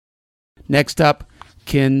Next up,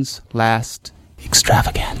 Ken's last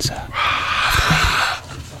extravaganza.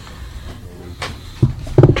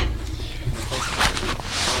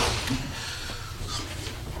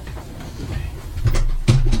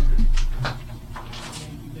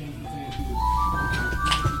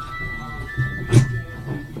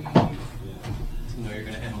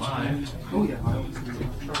 Oh, yeah.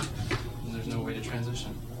 And there's no way to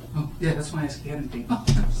transition. Oh, yeah, that's why I scanned thing. Oh,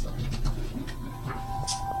 sorry.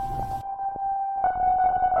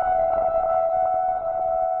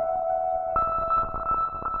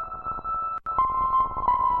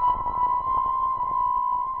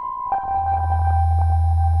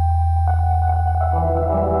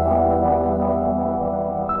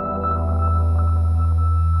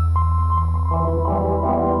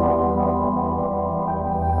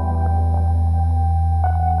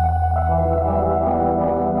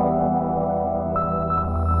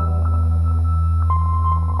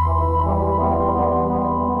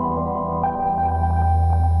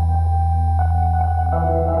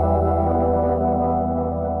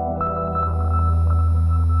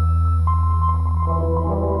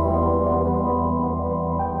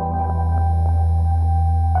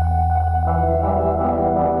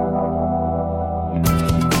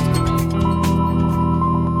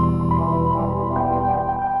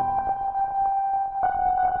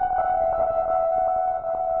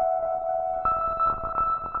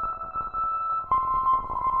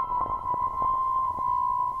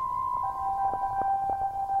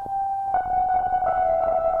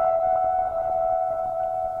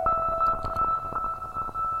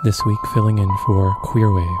 This week, filling in for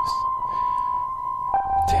Queer Waves.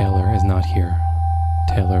 Taylor is not here.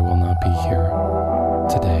 Taylor will not be here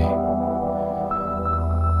today.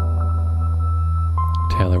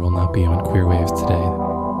 Taylor will not be on Queer Waves today.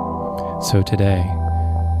 So today,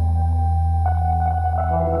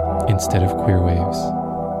 instead of Queer Waves,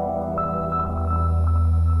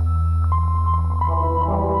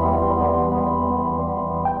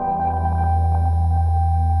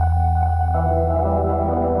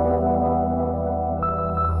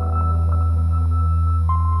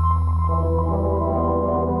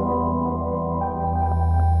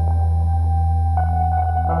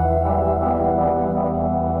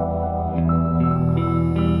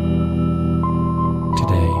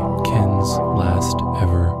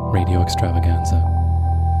 extravaganza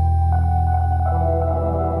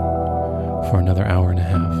for another hour and a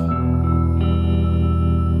half.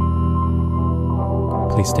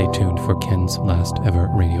 Please stay tuned for Ken's last ever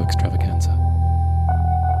radio extravaganza.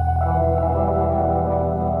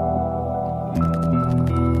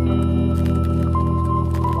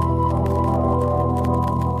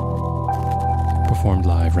 Performed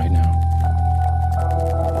live right now.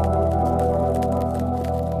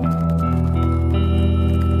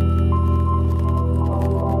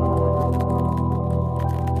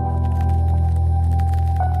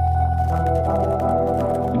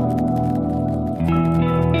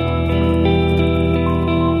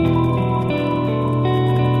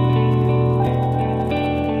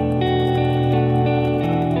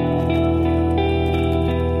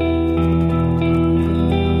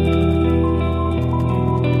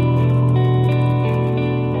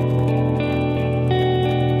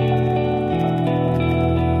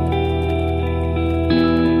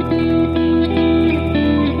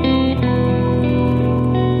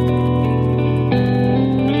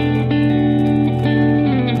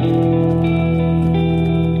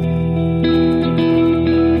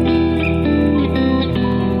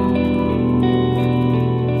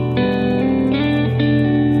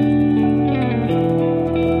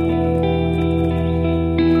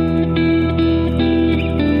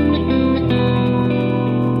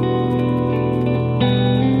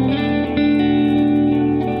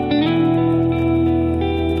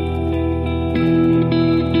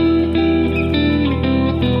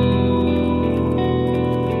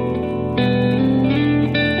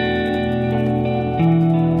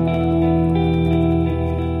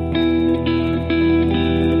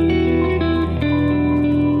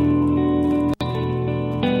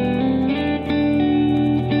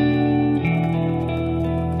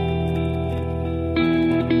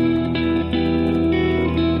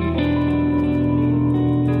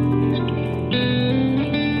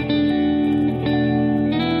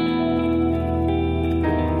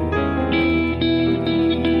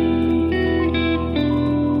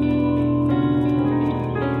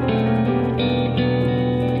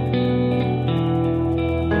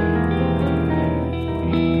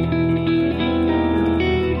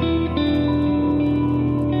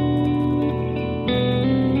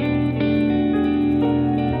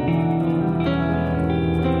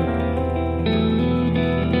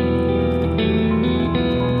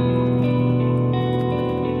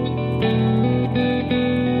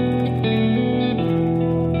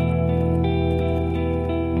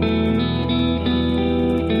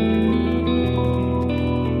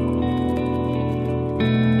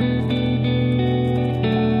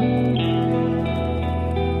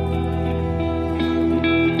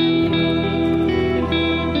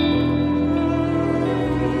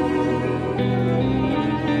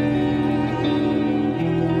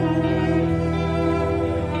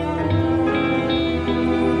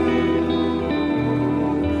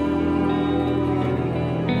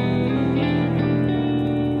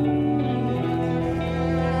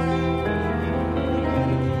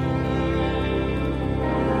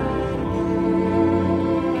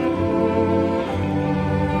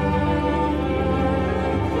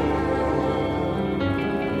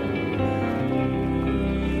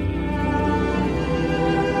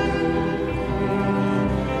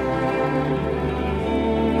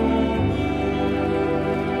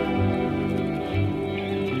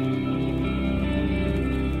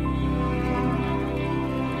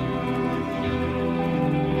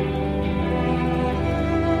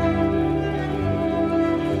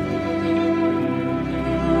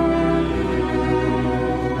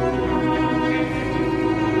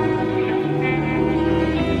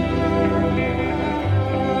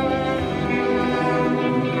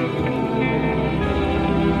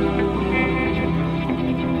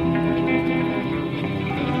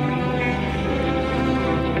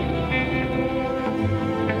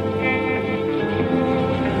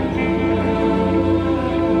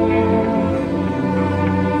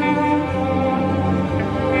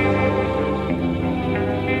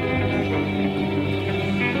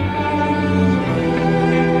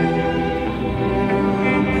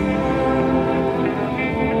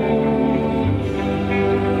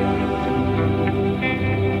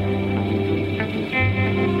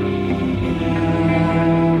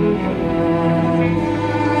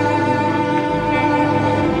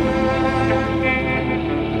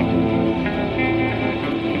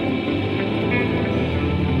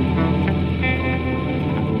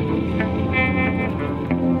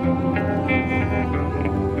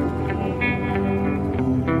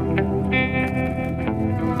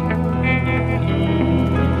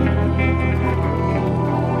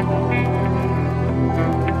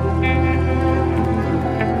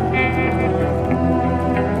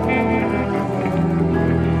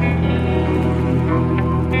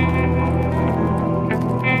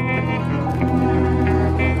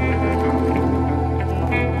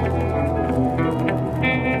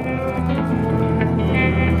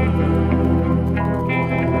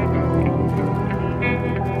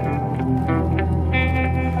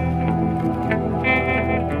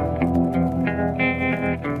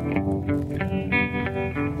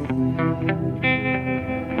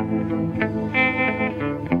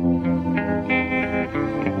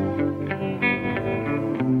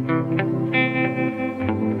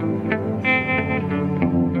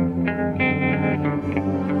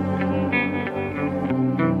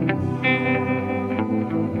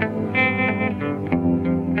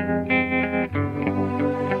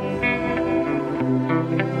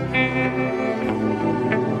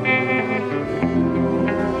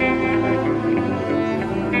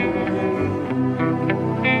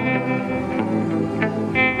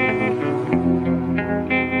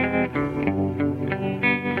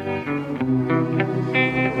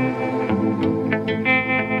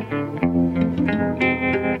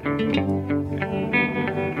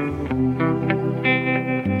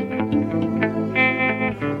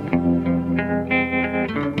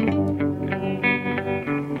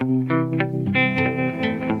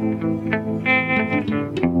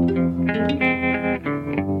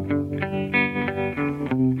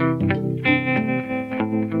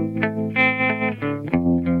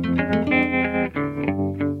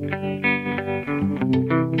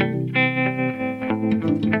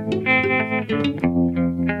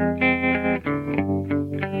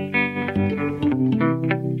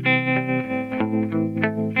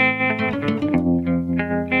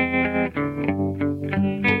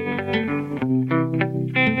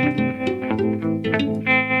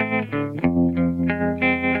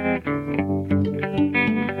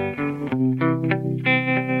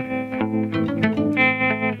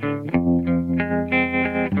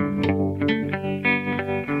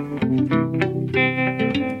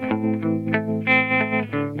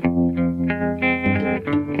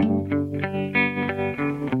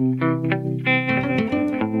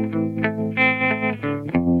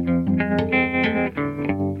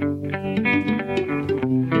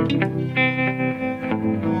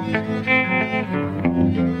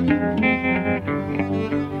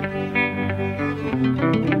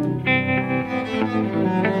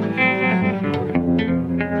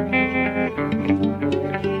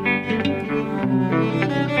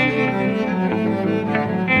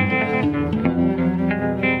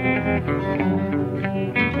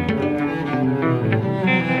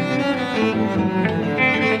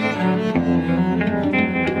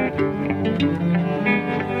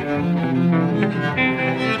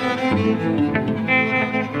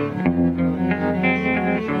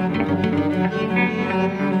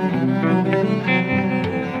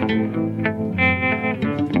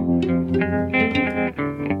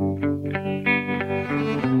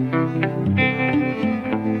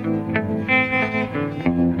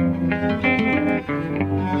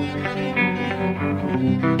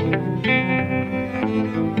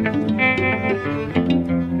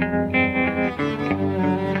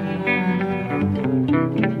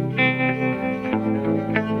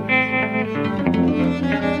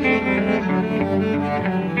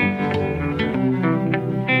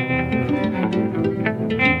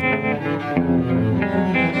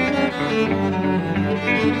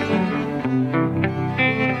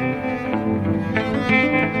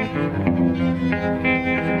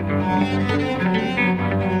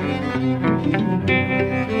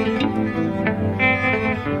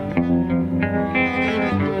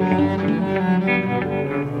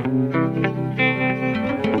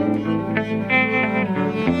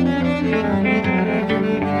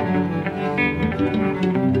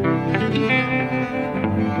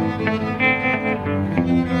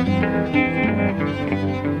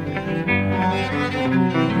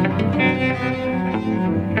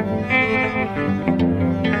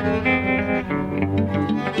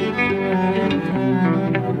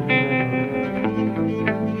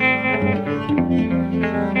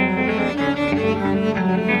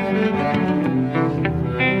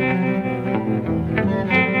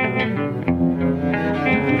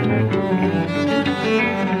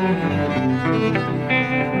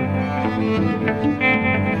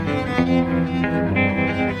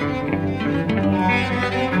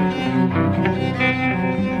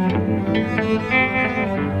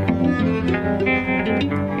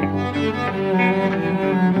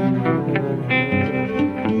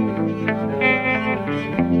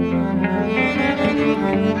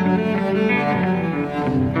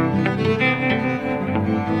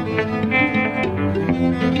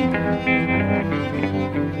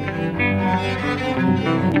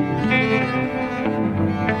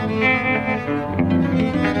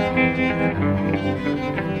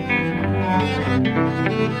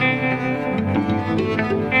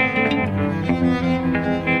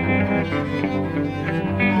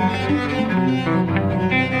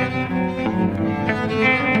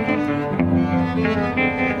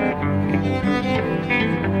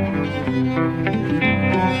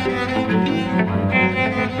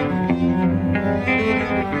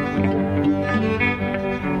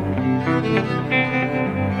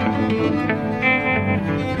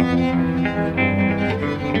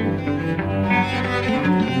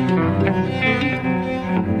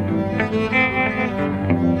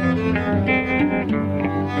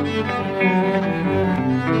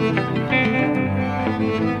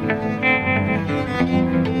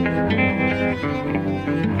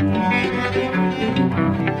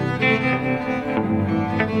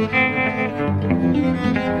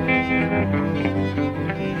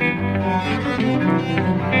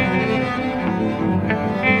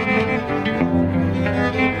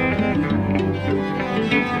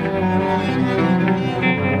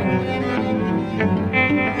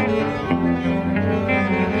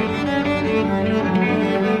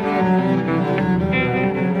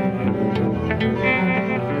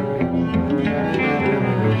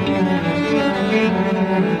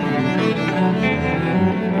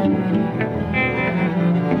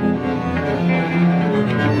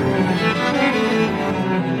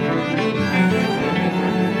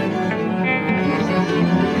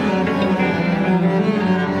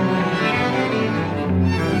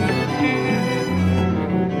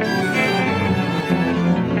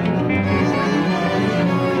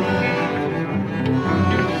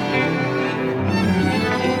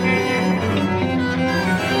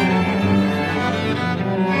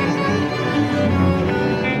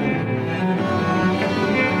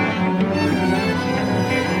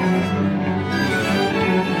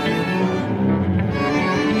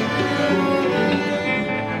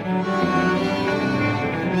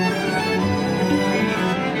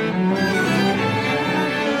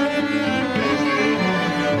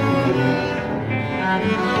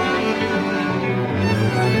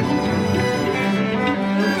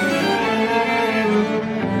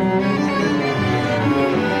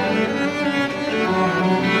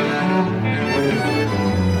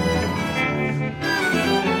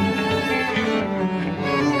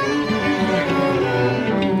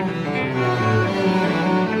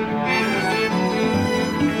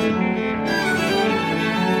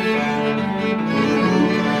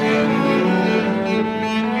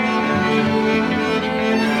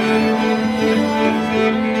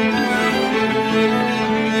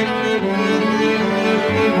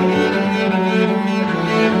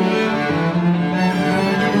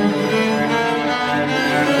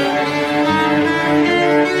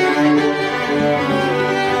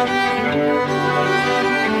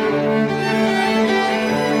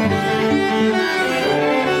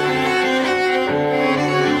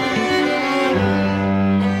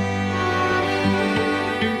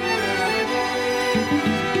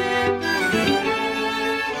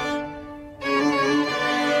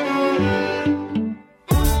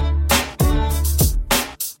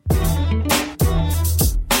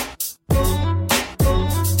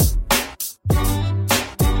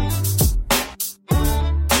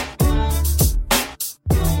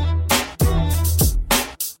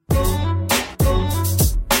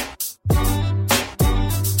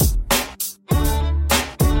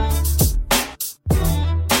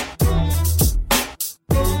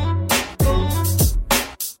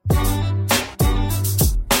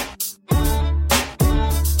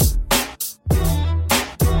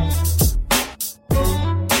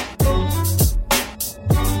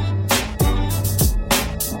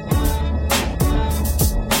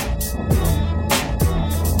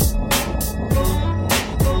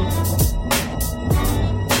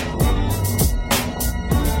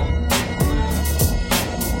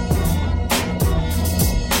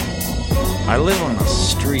 I live on a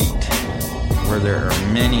street where there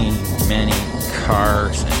are many, many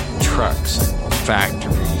cars and trucks and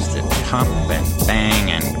factories that pump and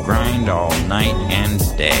bang and grind all night and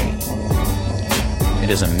day. It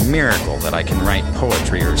is a miracle that I can write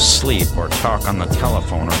poetry or sleep or talk on the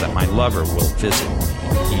telephone, or that my lover will visit me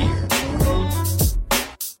here.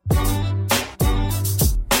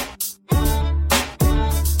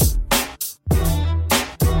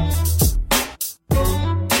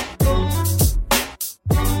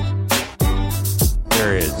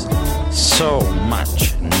 There is so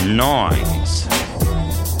much noise.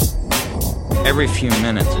 Every few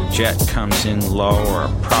minutes a jet comes in low, or a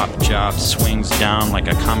prop job swings down like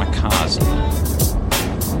a kamikaze.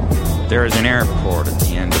 There is an airport at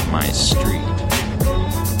the end of my street.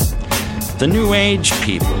 The New Age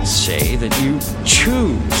people say that you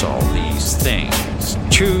choose all these things.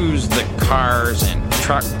 Choose the cars and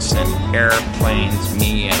trucks and airplanes,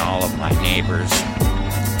 me and all of my neighbors.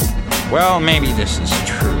 Well, maybe this is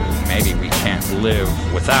true. Maybe we can't live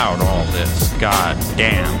without all this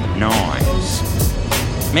goddamn noise.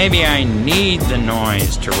 Maybe I need the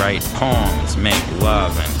noise to write poems, make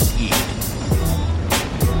love, and eat.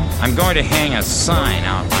 I'm going to hang a sign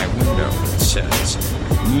out my window that says,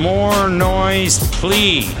 "More noise,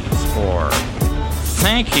 please," or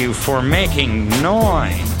 "Thank you for making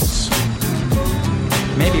noise."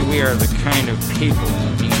 Maybe we are the kind of people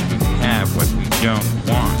who need to have what we don't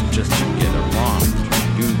want just to get along, to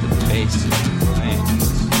do the basic things.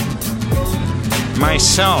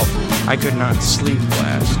 Myself, I could not sleep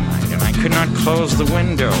last night, and I could not close the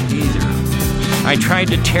window either. I tried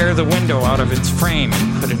to tear the window out of its frame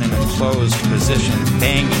and put it in a closed position,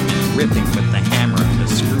 banging and ripping with the hammer and the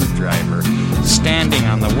screwdriver, standing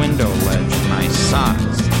on the window ledge in my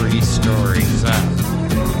socks 3 stories up.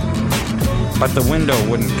 But the window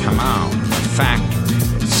wouldn't come out. The factory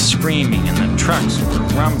was screaming, and the trucks were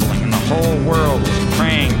rumbling, and the whole world was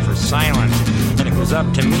praying for silence, and it was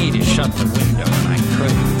up to me to shut the window, and I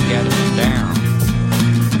couldn't get it down.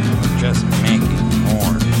 It was just making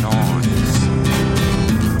more noise.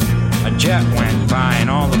 A jet went by, and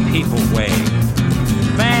all the people waved.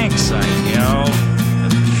 "Thanks," I yelled,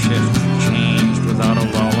 as the shift changed without a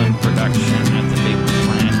lull in production at the big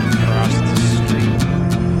plant across the street.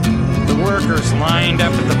 The workers lined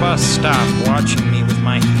up at the bus stop, watching me with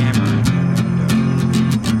my hammer in the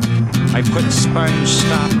window. I put sponge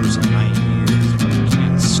stoppers in my ears, but I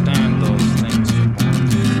can't stand those things for more than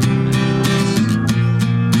 2 minutes.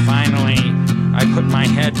 Finally, I put my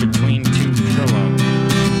head between 2 pillows.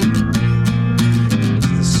 It's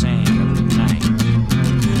the same every night.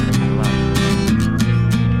 I love it.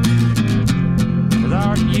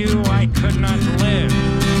 Without you, I could not live.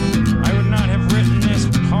 I would not have written this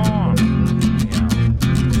poem.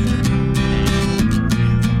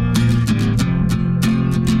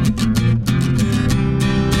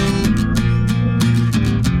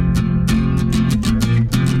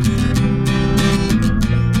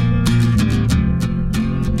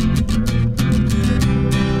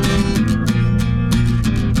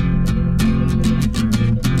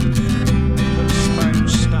 Put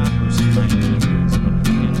sponge stoppers in my ears, but I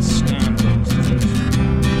can't stand those things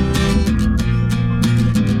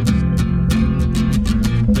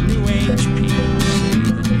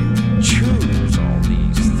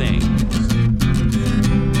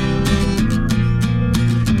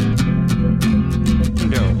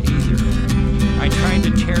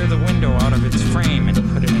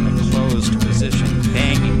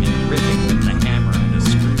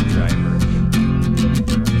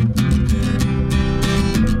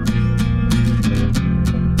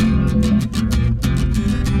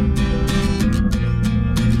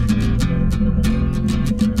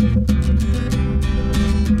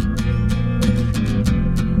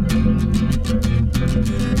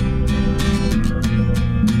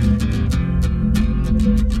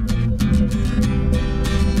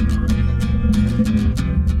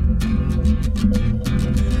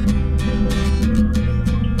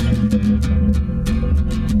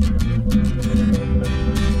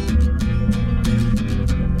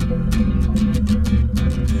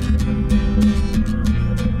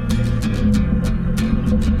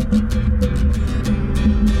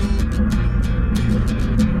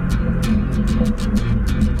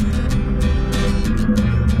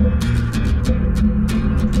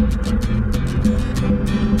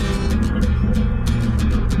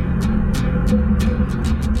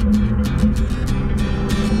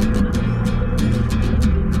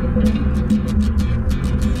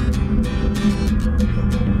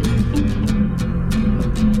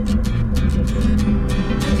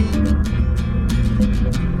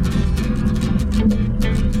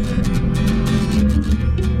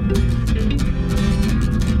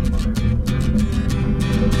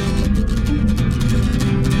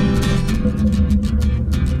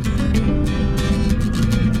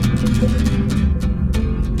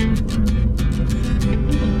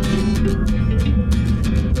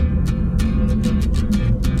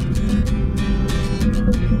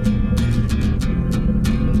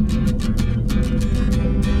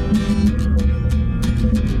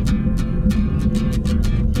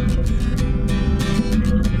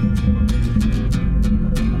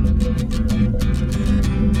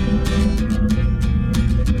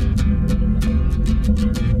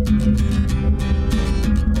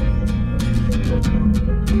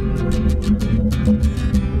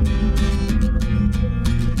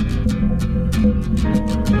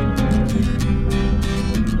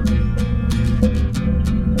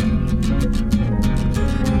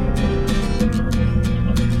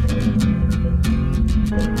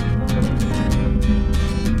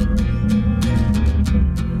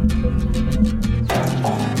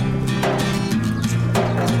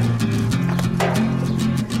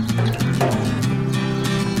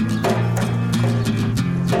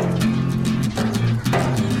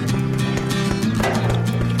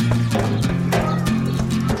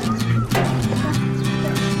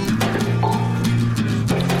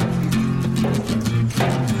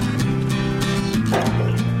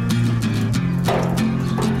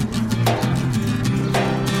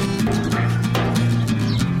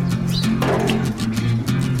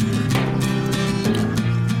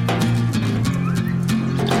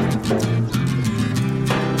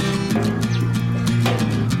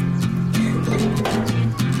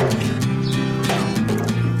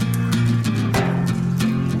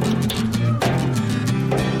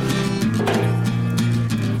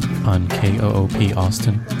KOOP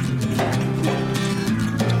Austin.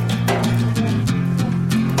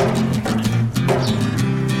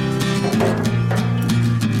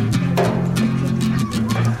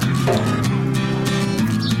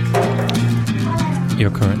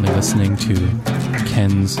 You're currently listening to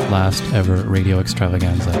Ken's Last Ever Radio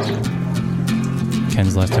Extravaganza.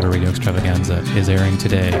 Ken's Last Ever Radio Extravaganza is airing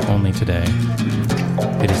today, only today.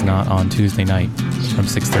 It is not on Tuesday night from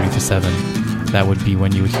 6:30 to 7. That would be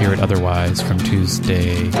when you would hear it otherwise, from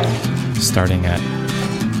Tuesday, starting at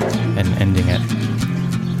and ending at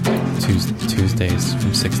Tuesdays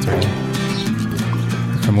from 6:30.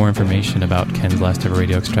 For more information about Ken's Last Ever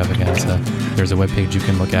Radio Extravaganza, there's a webpage you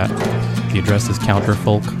can look at. The address is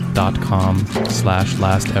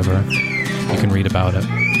counterfolk.com/lastever. You can read about it.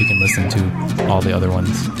 You can listen to all the other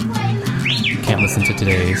ones. You can't listen to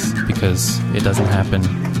today's because it doesn't happen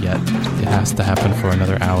yet. It has to happen for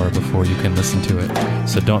another hour before you can listen to it.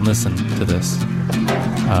 So don't listen to this.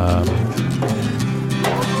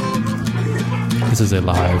 This is a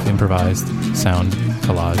live, improvised sound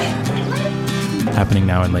collage happening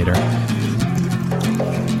now and later.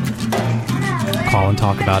 Call and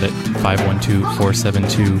talk about it,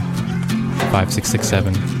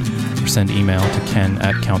 512-472-5667, or send email to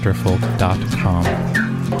ken@counterfolk.com.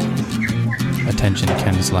 Attention,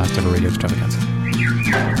 Ken's Last Ever Radio Extravaganza.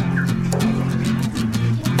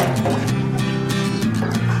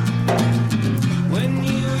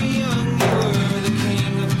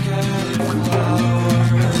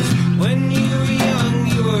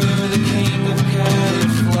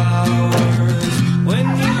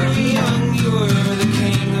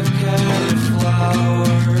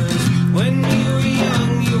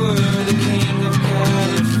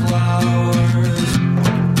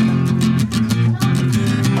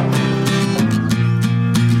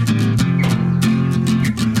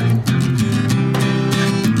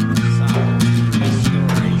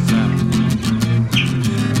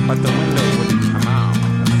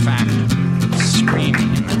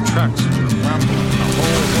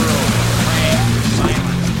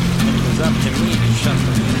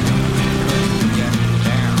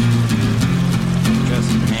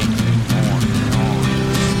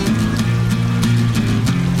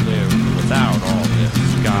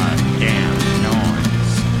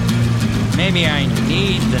 Maybe I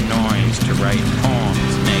need the noise to write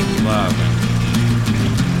poems, make love, and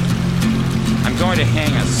I'm going to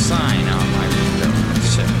hang a sign out my window that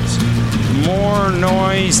says, "More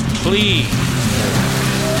noise, please.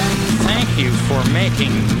 Thank you for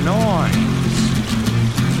making noise."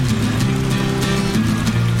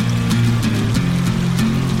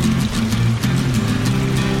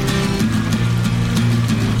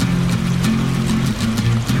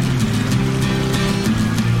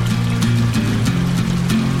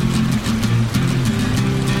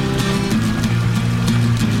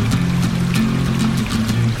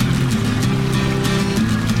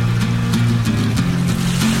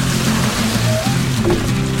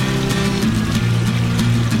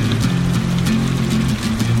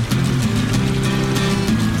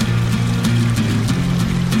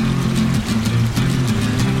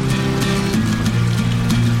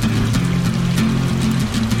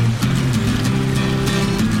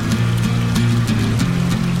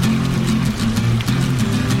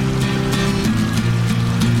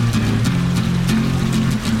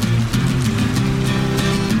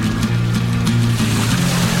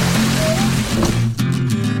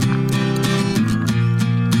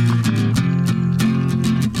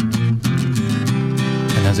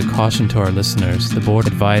 As a caution to our listeners, the board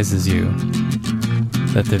advises you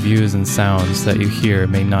that the views and sounds that you hear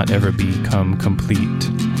may not ever become complete.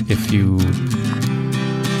 If you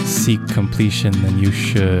seek completion, then you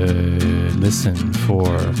should listen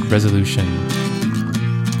for resolution.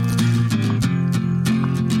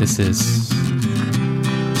 This is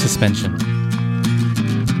suspension.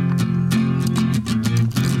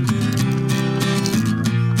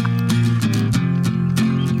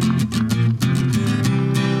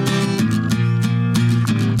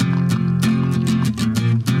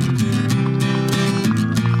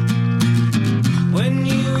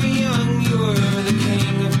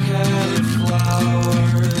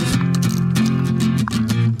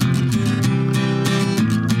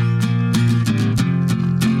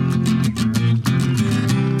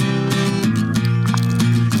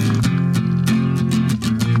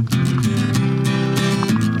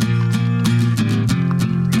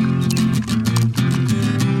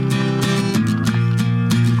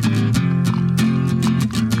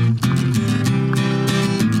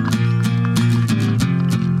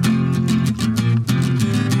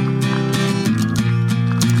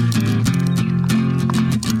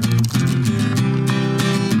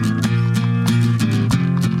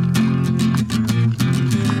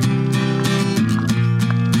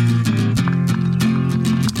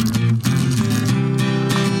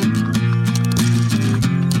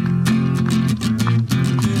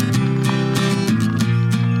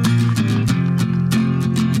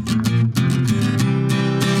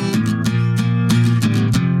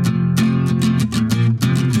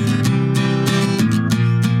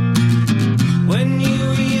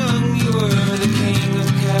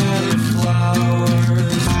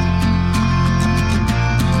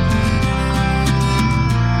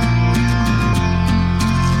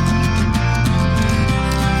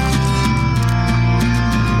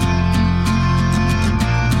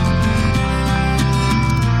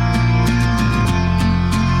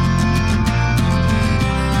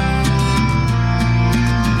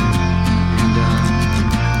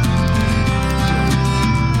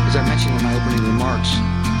 parts,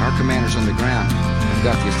 our commanders on the ground have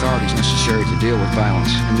got the authorities necessary to deal with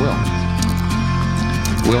violence, and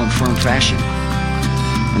will in firm fashion.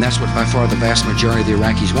 And that's what by far the vast majority of the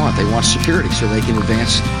Iraqis want. They want security so they can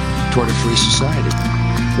advance toward a free society.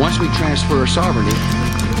 Once we transfer our sovereignty,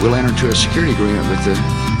 we'll enter into a security agreement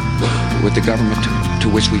with the government to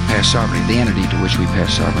which we pass sovereignty, the entity to which we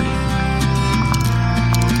pass sovereignty.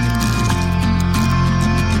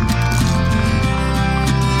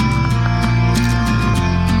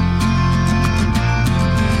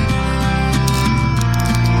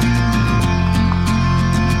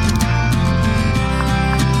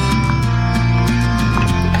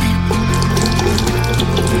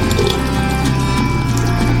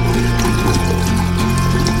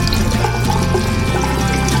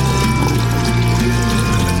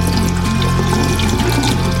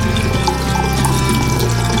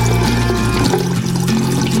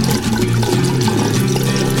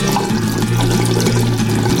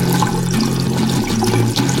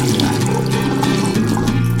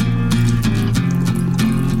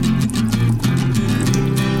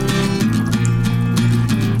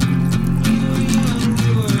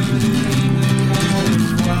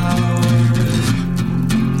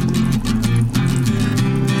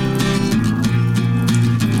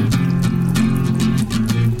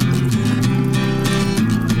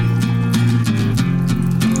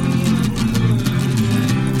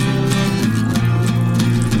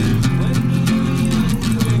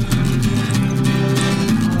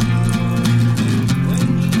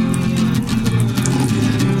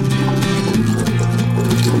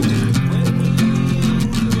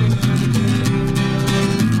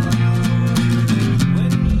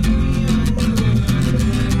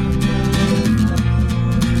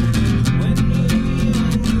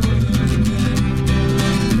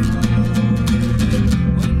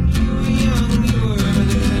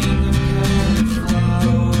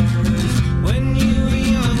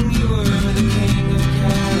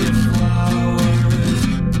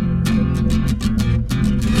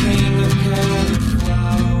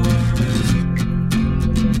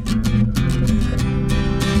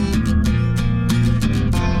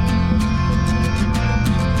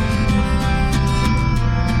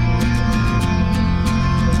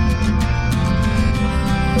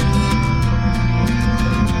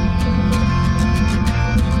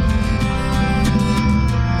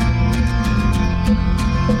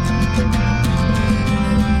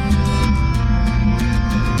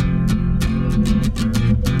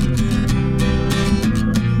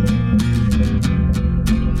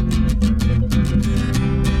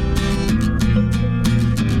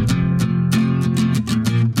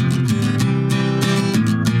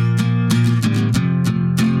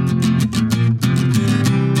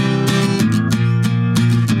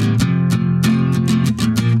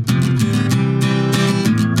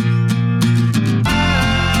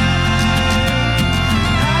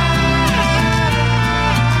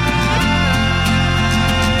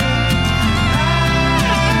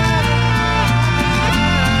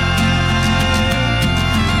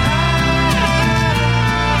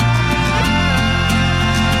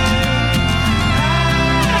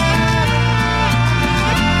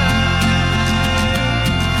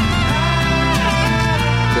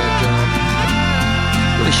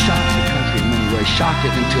 shocked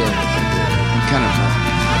it into a kind of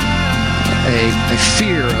a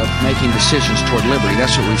fear of making decisions toward liberty.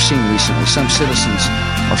 That's what we've seen recently. Some citizens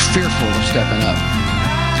are fearful of stepping up.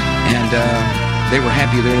 And they were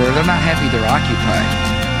happy they're there. They're not happy they're occupied.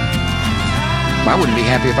 I wouldn't be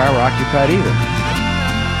happy if I were occupied either.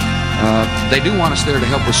 They do want us there to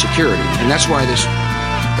help with security. And that's why this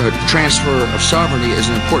transfer of sovereignty is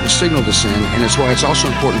an important signal to send. And it's why it's also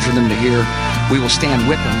important for them to hear we will stand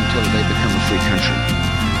with them until they become a free country.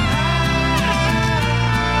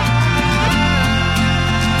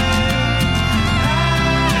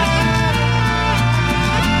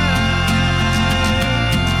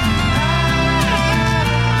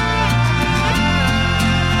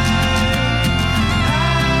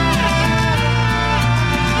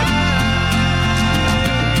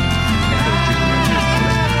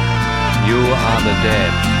 "You are the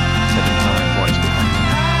dead," said an iron voice behind him.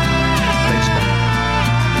 They stopped.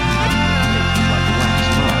 It was like a wax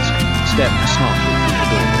mask, stepped softly through the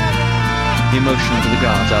doorway. He motioned to the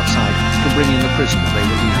guards outside to bring in the prisoner they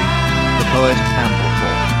were leaving. The poet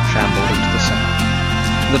Ampleforth shambled into the cell.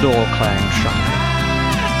 The door clanged shut again.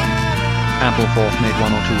 Ampleforth made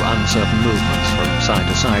one or two uncertain movements from side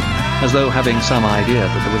to side, as though having some idea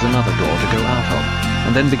that there was another door to go out of,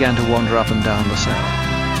 and then began to wander up and down the cell.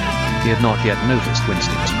 He had not yet noticed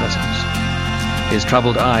Winston's presence. His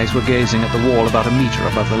troubled eyes were gazing at the wall about a meter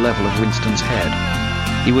above the level of Winston's head.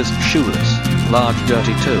 He was shoeless. Large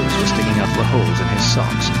dirty toes were sticking out of the holes in his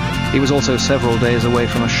socks. He was also several days away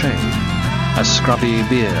from a shave. A scrubby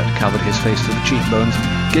beard covered his face to the cheekbones,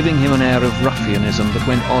 giving him an air of ruffianism that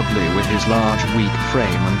went oddly with his large, weak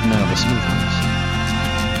frame and nervous movements.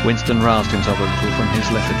 Winston roused himself a little from his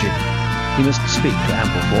lethargy. He must speak to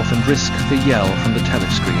Ampleforth and risk the yell from the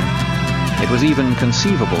telescreen. It was even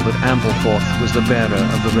conceivable that Ampleforth was the bearer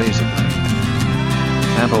of the razor blade.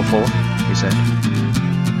 "Ampleforth," he said.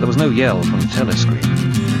 There was no yell from the telescreen.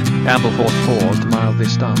 Ampleforth paused, mildly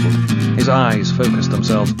startled. His eyes focused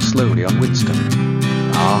themselves slowly on Winston.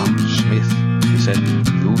 "Ah, Smith," he said.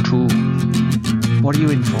 "You too. What are you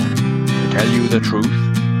in for?" "To tell you the truth."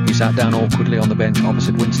 He sat down awkwardly on the bench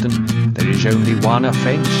opposite Winston. "There is only one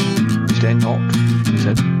offence, is there not?" he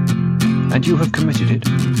said. "And you have committed it?"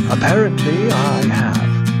 "Apparently I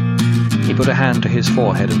have." He put a hand to his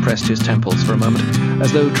forehead and pressed his temples for a moment,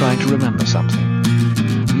 as though trying to remember something.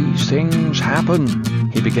 "These things happen,"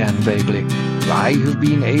 he began vaguely. "I have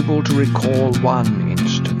been able to recall one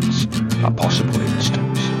instance, a possible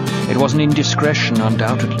instance. It was an indiscretion,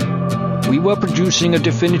 undoubtedly. We were producing a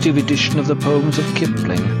definitive edition of the poems of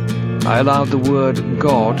Kipling. I allowed the word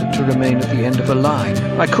God to remain at the end of a line.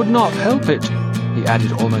 I could not help it," he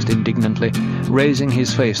added almost indignantly, raising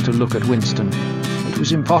his face to look at Winston. "It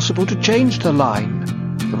was impossible to change the line.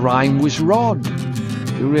 The rhyme was rod.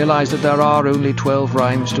 You realize that there are only 12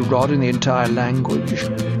 rhymes to rod in the entire language?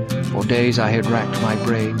 For days I had racked my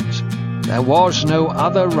brains. There was no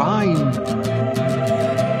other rhyme."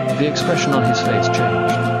 The expression on his face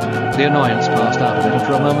changed. The annoyance passed out of it, and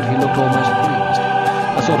for a moment he looked almost pleased.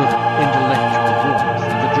 A sort of intellectual warmth,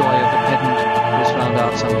 the joy of the pedant who has found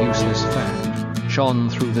out some useless fact, shone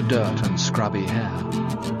through the dirt and scrubby hair.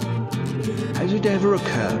 "Has it ever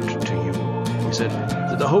occurred to you," he said,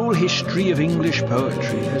 "that the whole history of English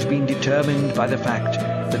poetry has been determined by the fact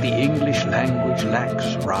that the English language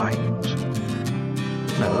lacks rhymes?"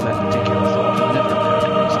 No, that particular thought had never occurred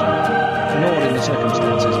to Winston, nor in the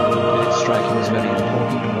circumstances did it strike him as very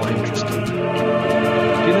important or interesting. "Do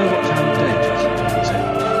you know what time of day it is?" he said.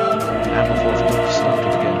 Ampleforth looked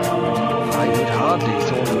startled again. "I had hardly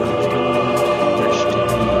thought about it. Rest in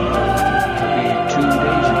peace. Could be 2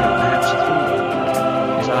 days ago, perhaps 3.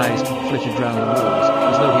 His eyes flitted round the walls,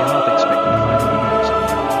 as though he half expected to find a window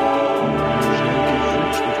somewhere. "There's no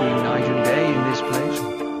difference between night and day in this place.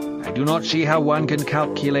 I do not see how one can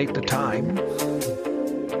calculate the time."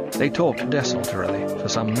 They talked desultorily for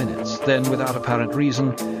some minutes. Then, without apparent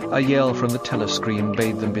reason, a yell from the telescreen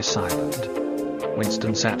bade them be silent.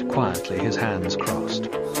 Winston sat quietly, his hands crossed.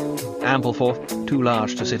 Ampleforth, too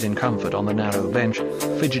large to sit in comfort on the narrow bench,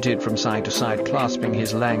 fidgeted from side to side, clasping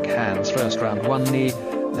his lank hands first round one knee,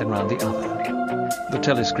 then round the other. The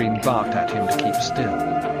telescreen barked at him to keep still.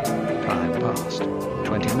 Time passed.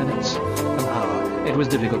 20 minutes, an hour. It was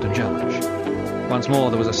difficult to judge. Once more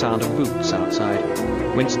there was a sound of boots outside.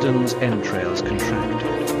 Winston's entrails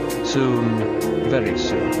contracted. Soon, very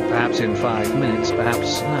soon, perhaps in 5 minutes,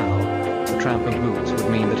 perhaps now, the tramp of boots would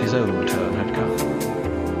mean that his own turn had come.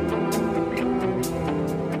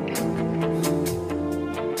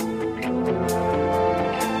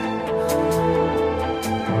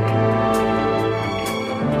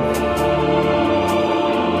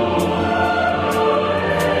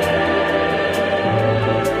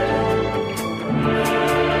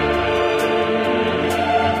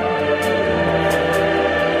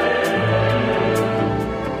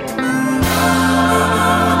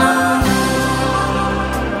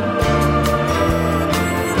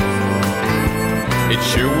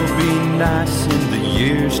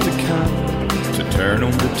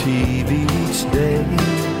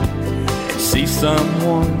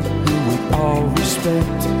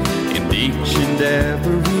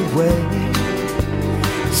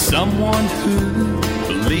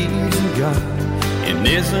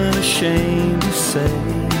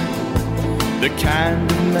 The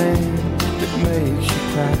kind of man that makes you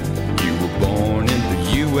proud. You were born in the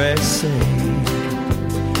USA.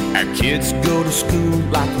 Our kids go to school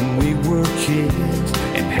like when we were kids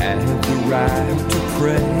and have the right to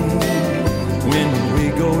pray. When we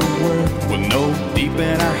go to work, we'll know deep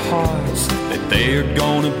in our hearts that they're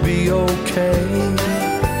gonna be okay.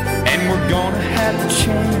 And we're gonna have the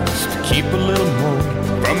chance to keep a little more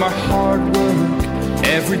from our hard work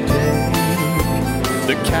every day.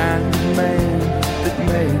 The kind of man that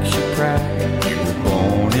makes you proud. You were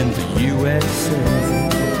born in the USA.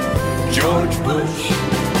 George Bush,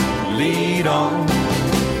 lead on.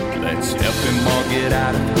 Let's help him all get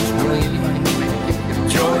out of his way.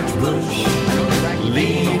 George Bush,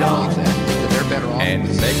 lead on.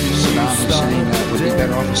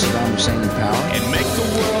 Office Saddam Hussein in power. and make the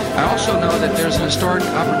world I also know that there's an historic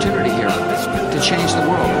opportunity here to change the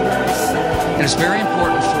world. And it's very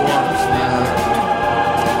important for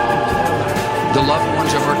the loved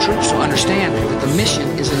ones of our troops to understand that the mission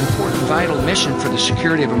is an important, vital mission for the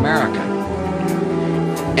security of America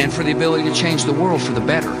and for the ability to change the world for the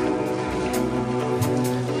better.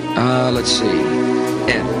 Let's see.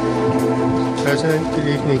 Ed. President, good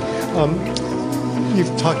evening.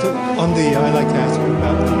 You've talked on the, I'd like to ask you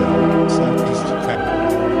about the Southeast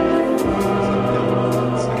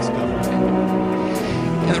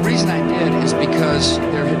And the reason I did is because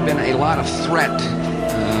there had been a lot of threat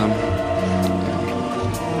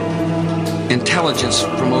intelligence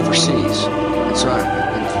from overseas. And so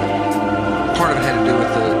part of it had to do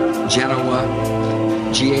with the Genoa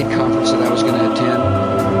G8 conference that I was going to attend.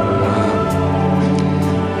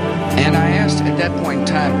 And I asked at that point in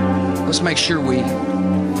time, let's make sure we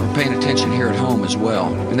are paying attention here at home as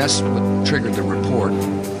well. And that's what triggered the report.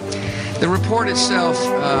 The report itself,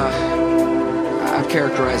 I've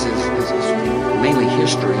characterized it as mainly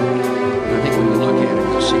history. And I think when you look at it,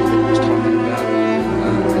 you'll see that it was talking about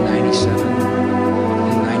in 97, in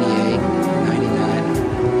 98,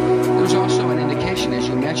 99. There was also an indication, as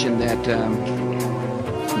you mentioned, that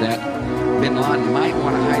bin Laden might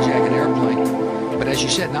want to hijack an airplane. But as you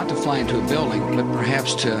said, not to fly into a building, but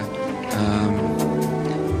perhaps to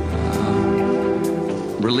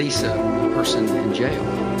release a person in jail,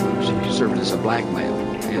 serve it as a blackmail.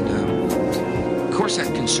 And of course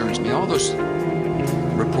that concerns me. All those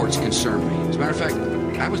reports concern me. As a matter of fact,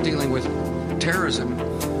 I was dealing with terrorism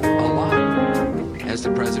a lot as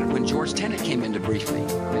the president when George Tenet came in to brief me.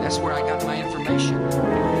 And that's where I got my information.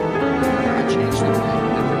 I changed the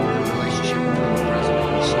relationship between the president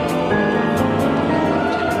and the Senate.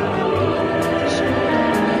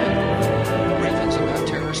 Briefings about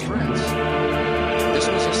terrorist threats. This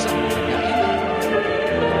was a separate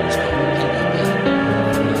it's called PDB.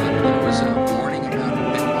 There was a warning about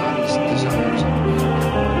bin Laden's desires.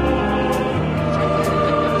 Frankly, I didn't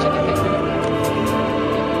think that was anything new.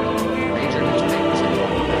 Major newspapers had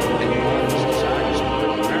talked about bin Laden's desires to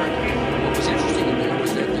hurt America. What was interesting in there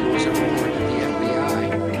was that there was a report that the FBI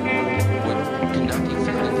would conducting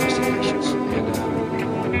field investigations. And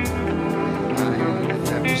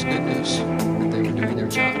that was good news that they were doing their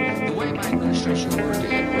job. The way my administration worked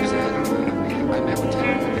it was that I met with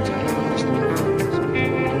Tenet all the time.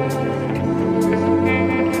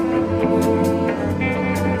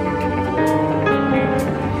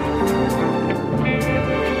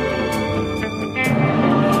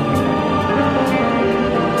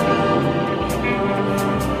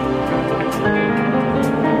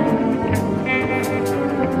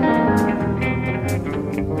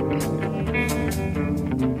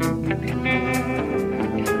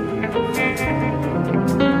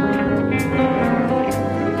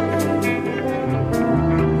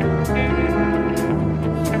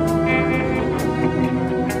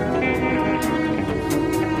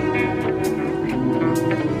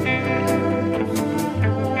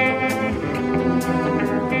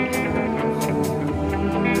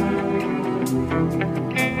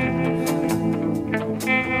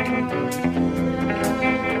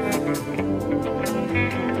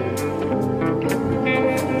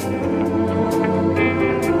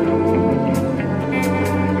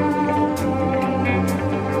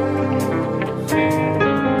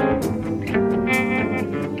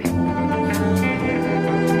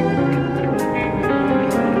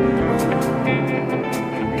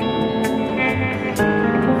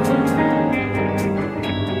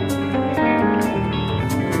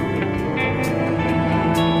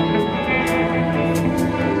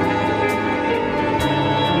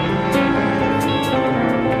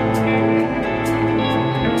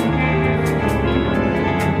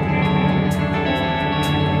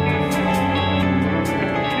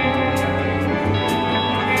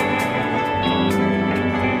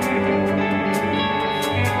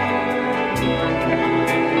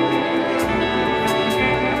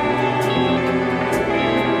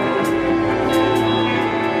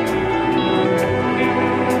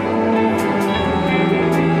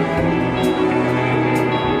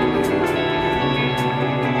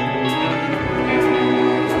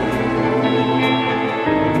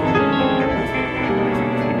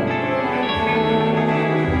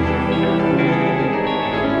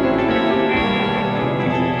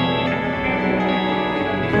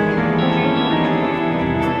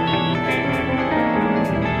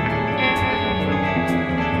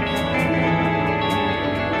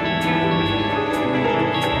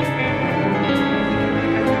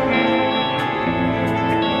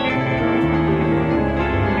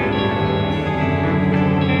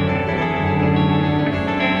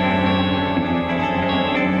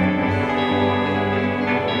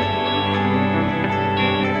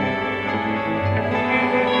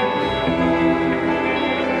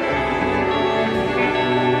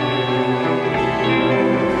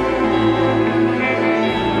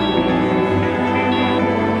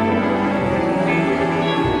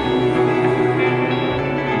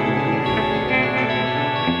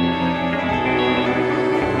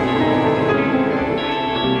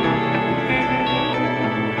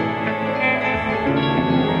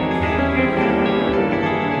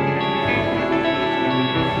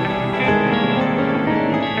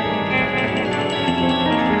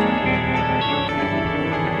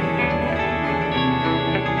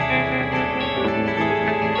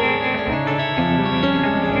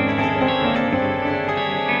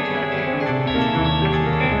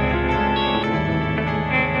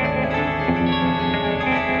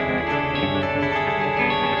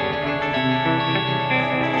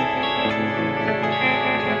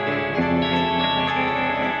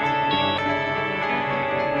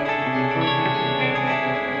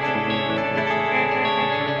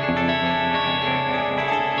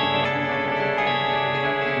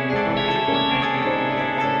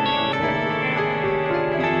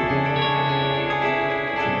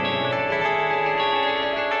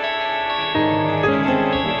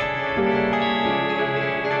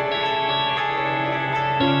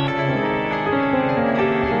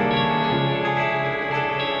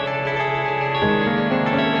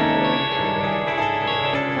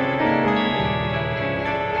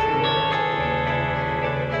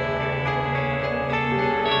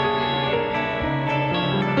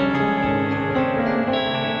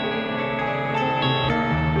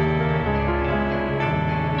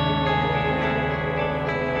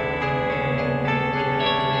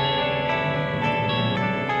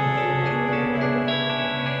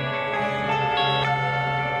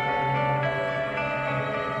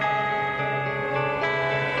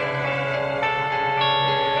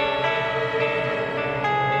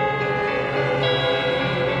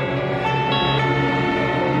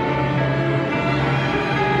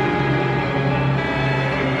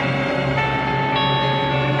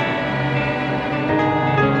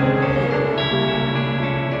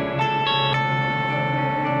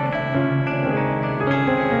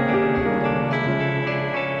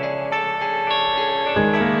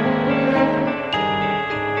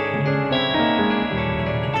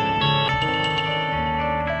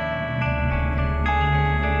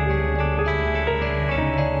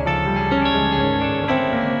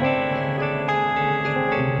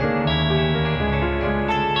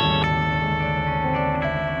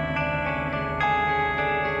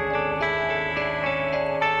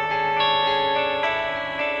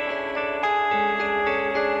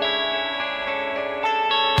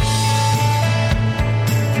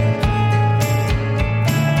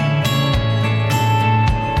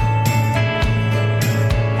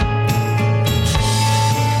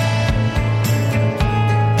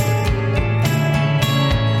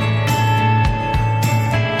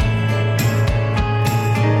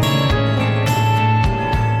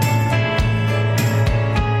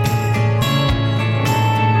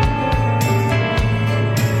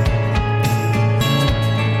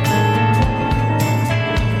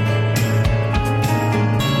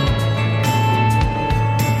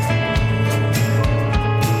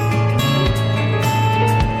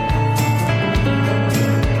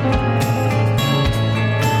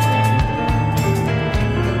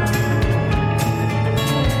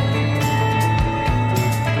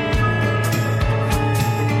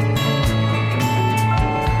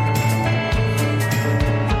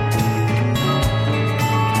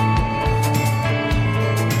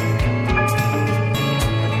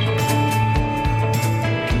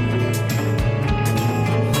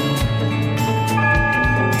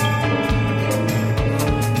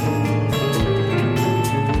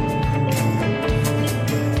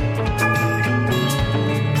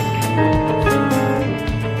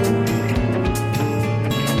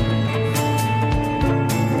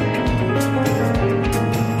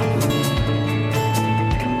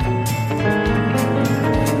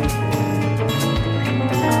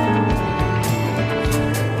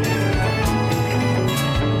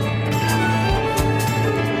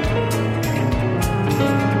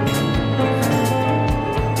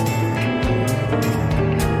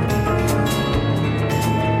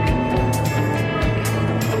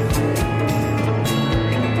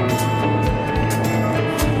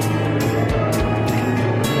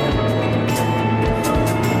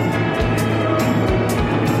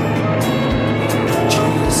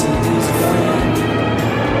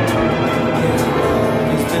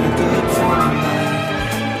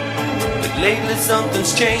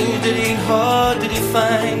 something's changed. It ain't hard to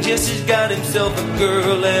define. Jesse's got himself a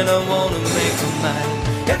girl and I wanna make her mine.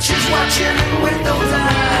 And she's watching him with those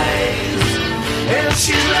eyes, and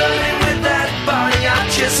she's loving with that body, I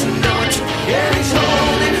just know it. And he's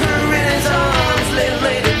holding her in his arms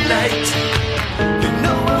late at night. You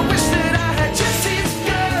know I wish that I had Jesse's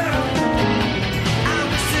girl. I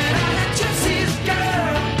wish that I had Jesse's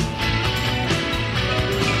girl.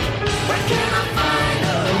 Where can I find a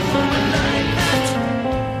woman like that?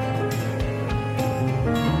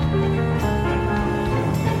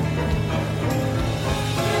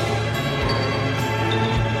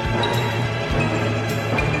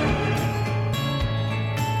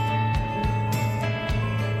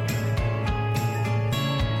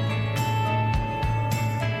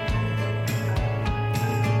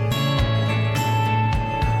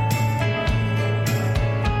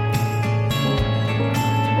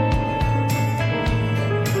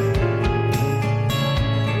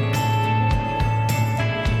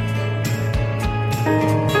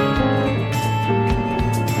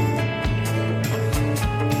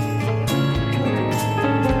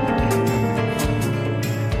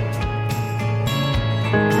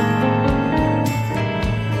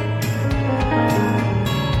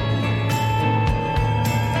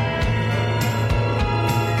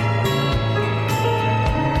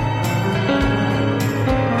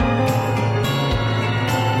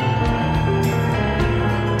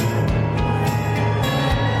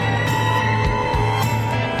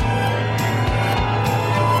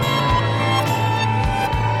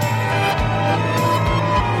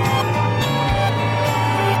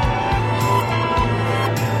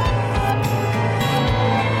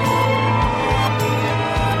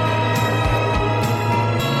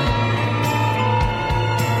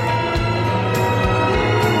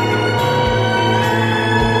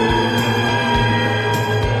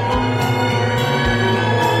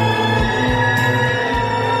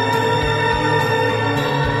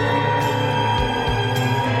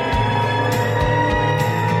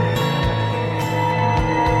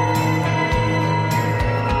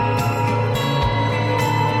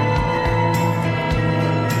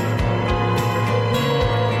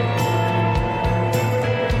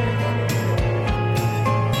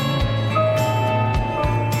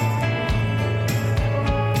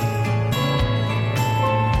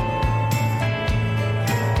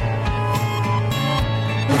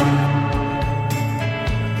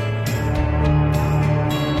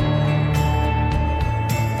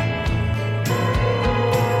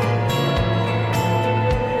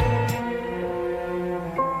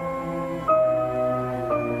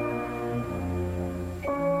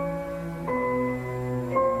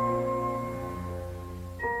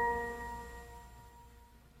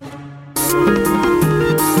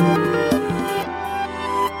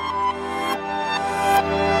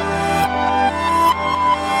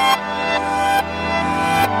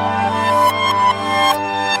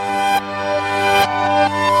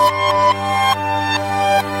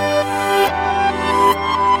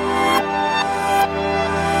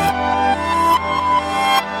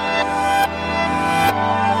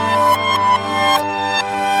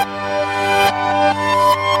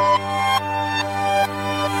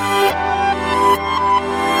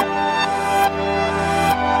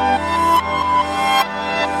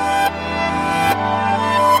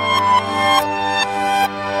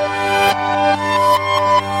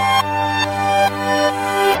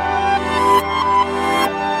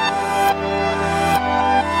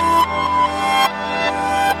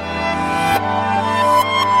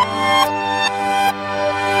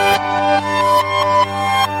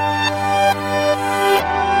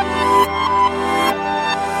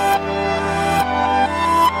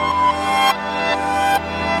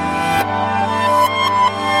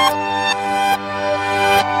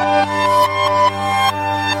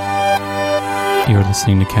 You're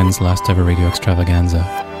listening to Ken's Last Ever Radio Extravaganza.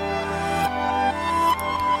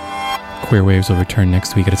 Queer Waves will return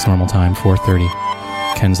next week at its normal time, 4:30.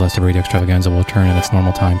 Ken's Last Ever Radio Extravaganza will return at its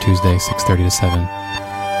normal time, Tuesday, 6:30 to 7.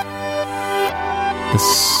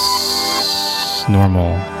 This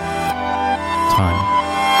normal time.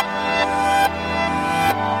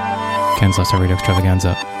 Ken's Last Ever Radio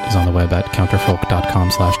Extravaganza is on the web at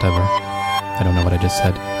counterfolk.com/ever. I don't know what I just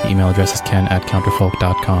said. The email address is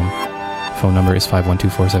ken@counterfolk.com. Phone number is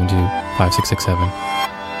 512-472-5667.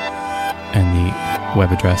 And the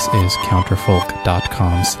web address is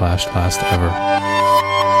counterfolk.com/lastever.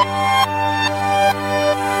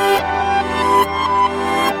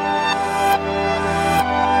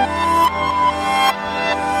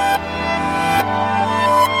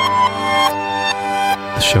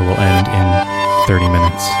 The show will end in 30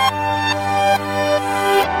 minutes.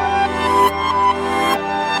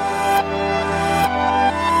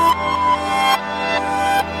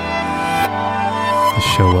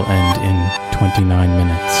 show will end in 29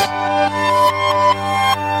 minutes.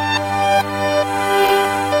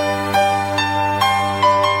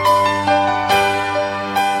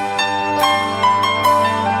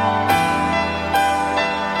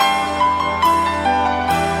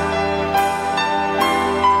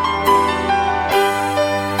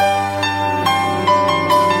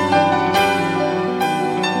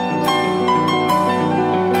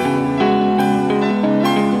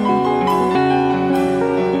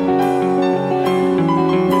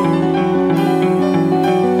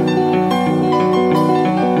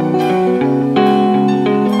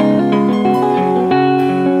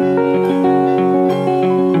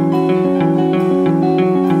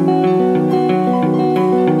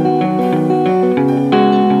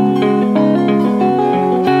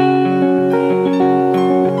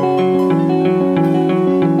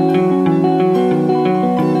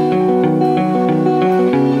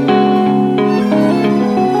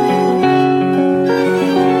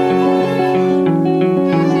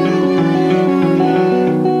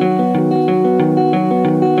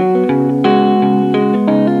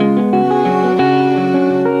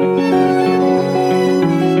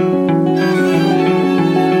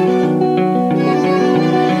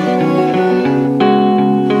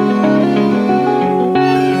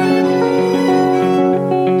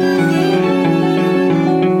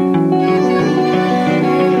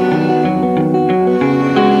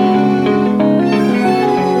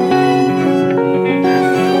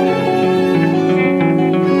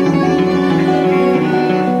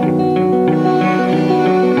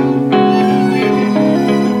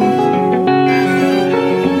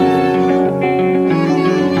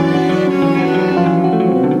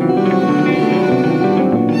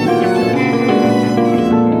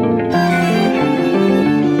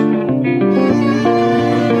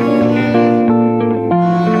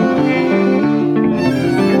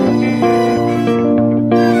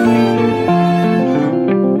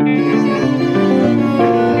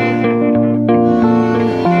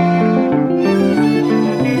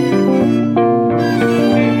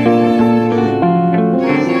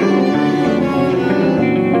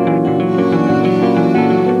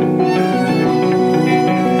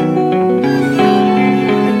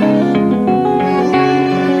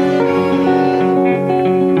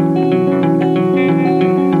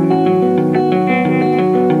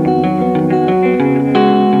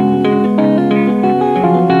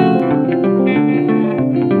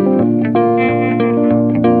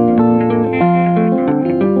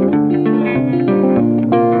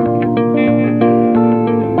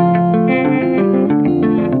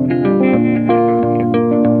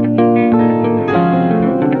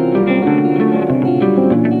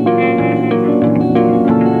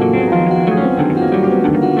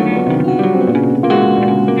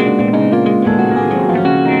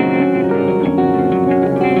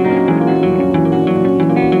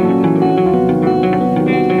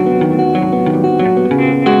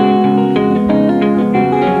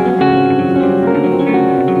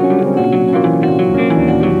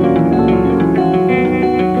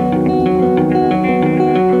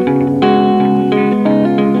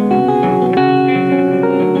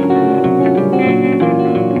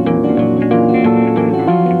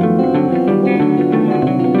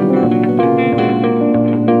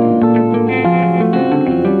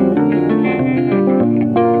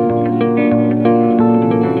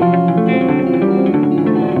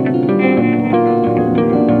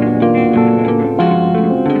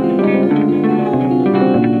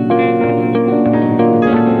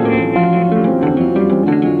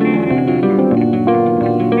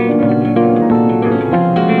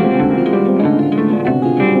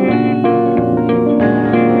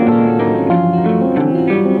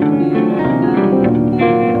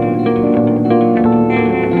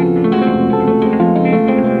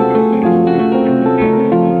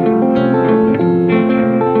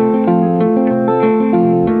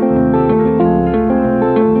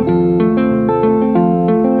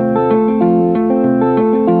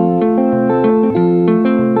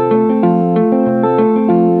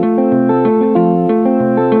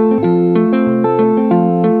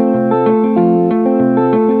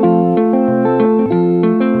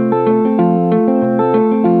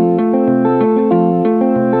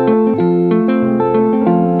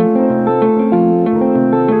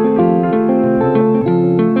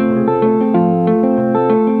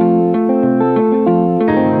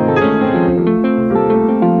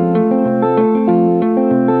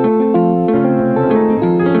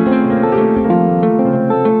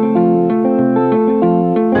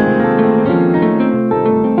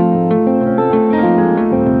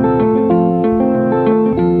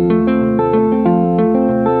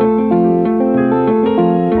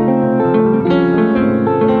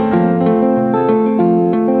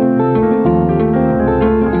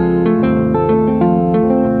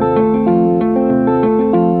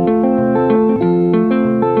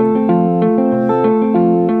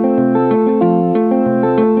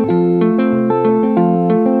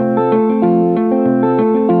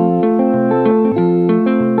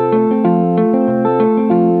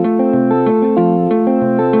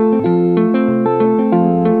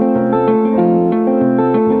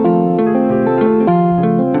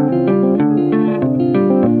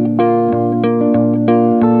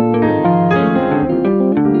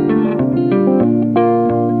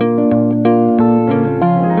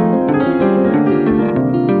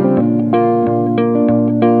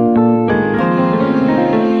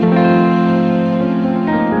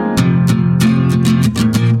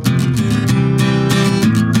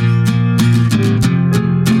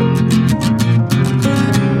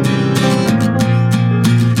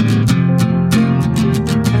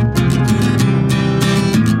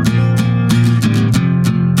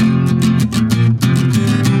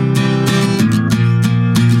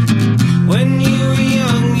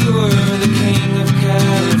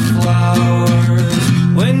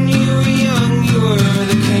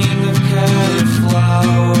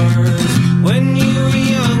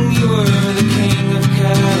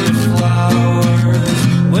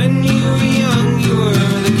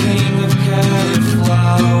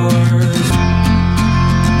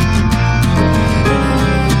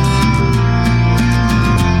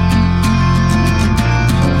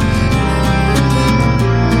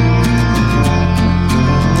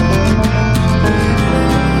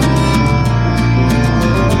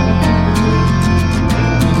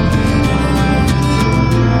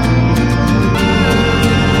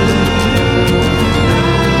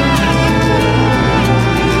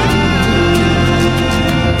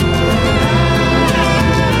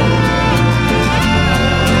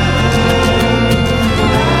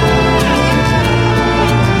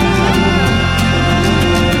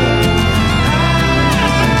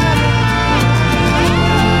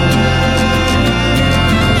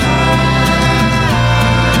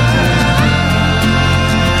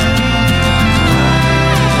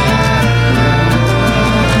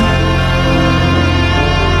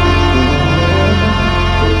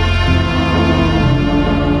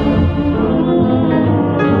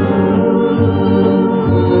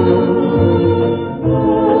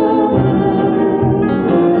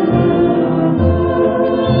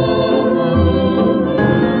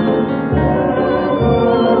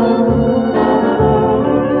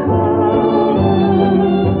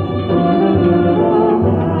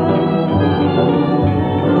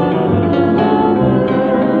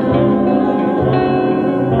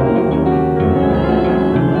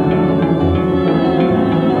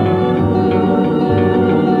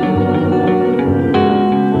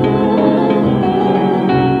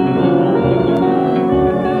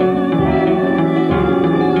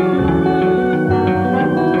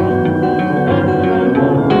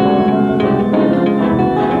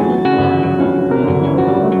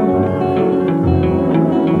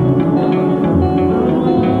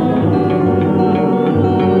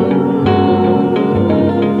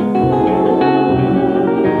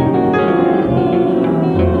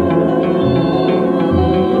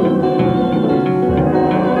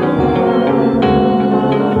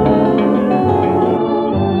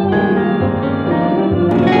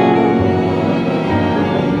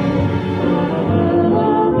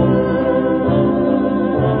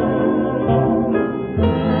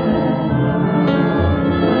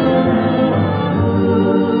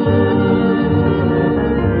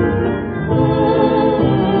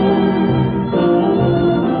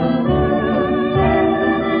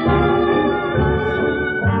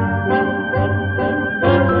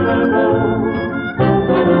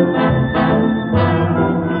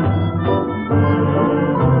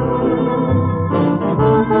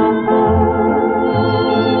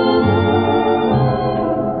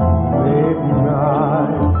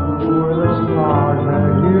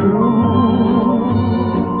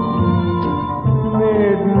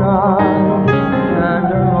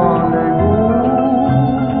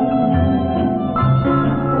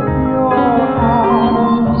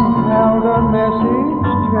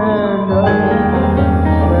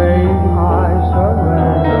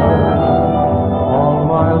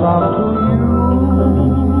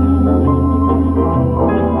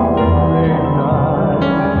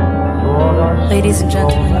 Ladies and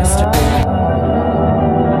gentlemen, Mr.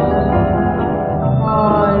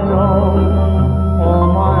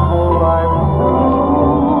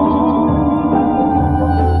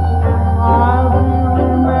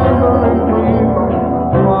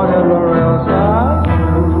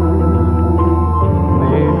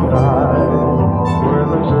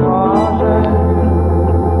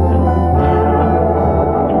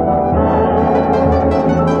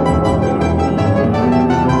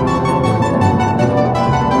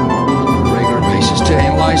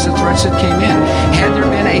 The threats that came in. Had there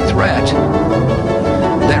been a threat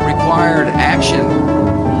that required action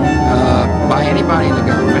by anybody in the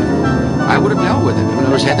government, I would have dealt with it. In other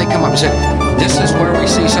words, had they come up and said, this is where we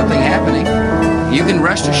see something happening, you can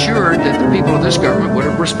rest assured that the people of this government would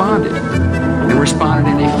have responded, and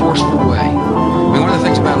responded in a forceful way. I mean, one of the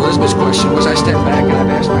things about Elizabeth's question was I stepped back and I've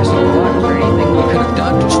asked myself, well, is there anything we could have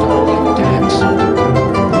done to stop the attacks?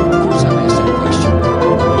 Of course I've asked that question.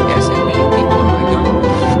 Yes, and many people in my government.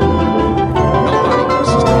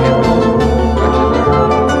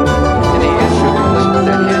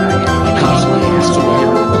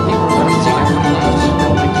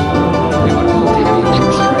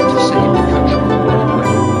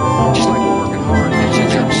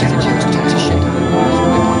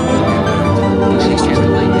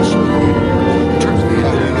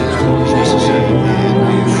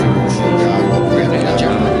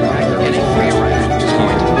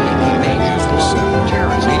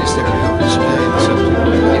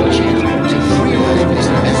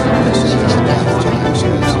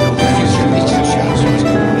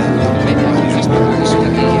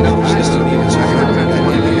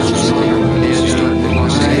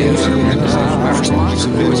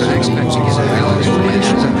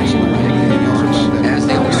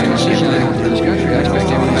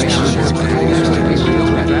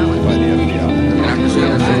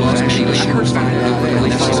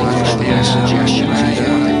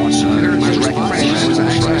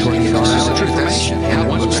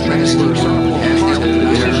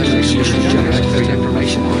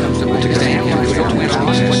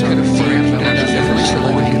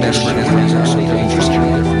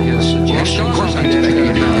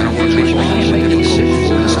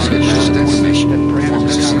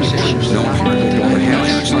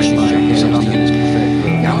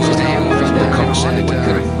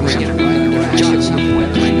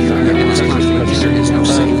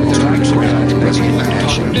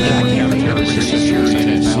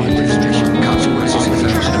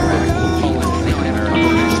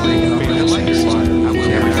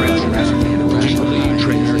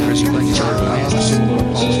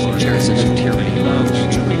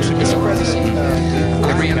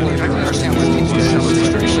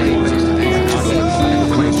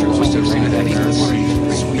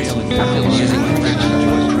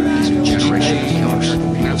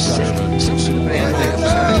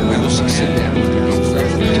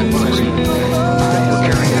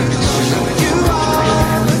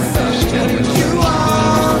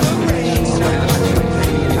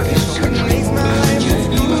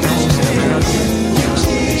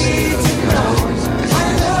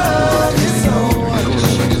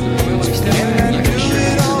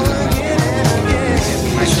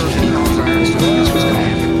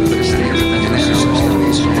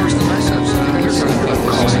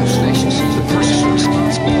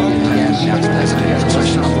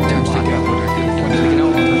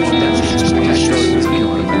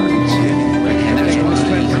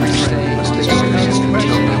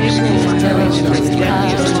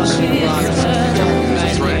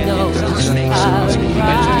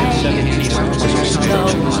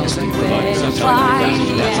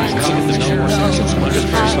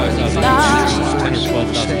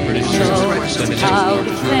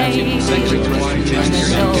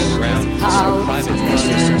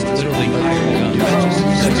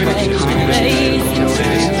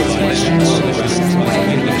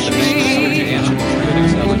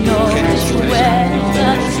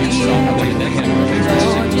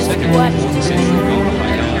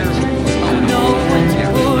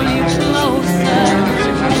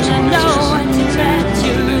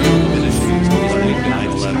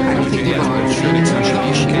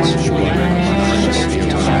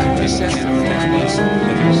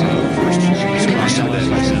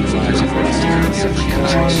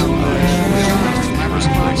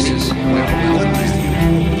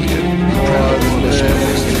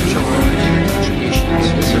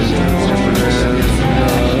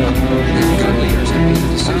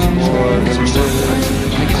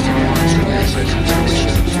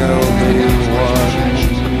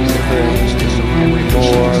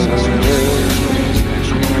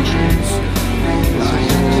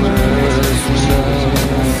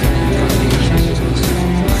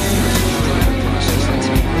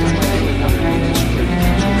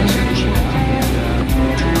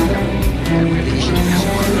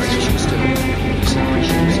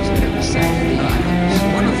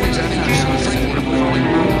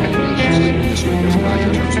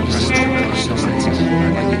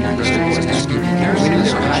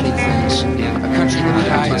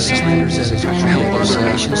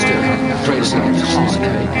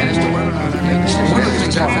 And as to whether or not I make decisions, one of the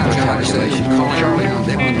things I found in calculation, call Charlie on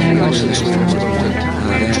that we can also this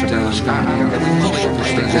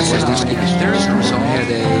was there is no result. Had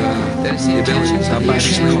a that is the ability to by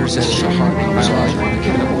leaders as a heart biology to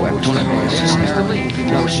give up a weapon. Don't ever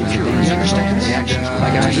more secure. He understands the actions.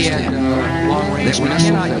 Like I understand. Long range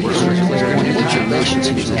that we're clear in relations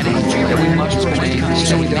and that we must remain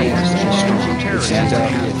so we don't strong terrorists. And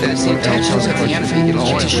that is the intention of the enemy. You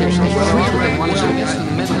know, to show whether or not they want to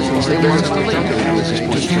they want to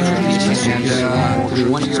leave. And we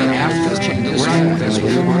want to after we're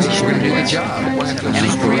not going to do the job. And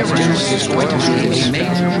if we ever is going to be a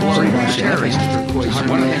major terrorist,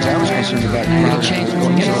 one of the things I was concerned about, it'll change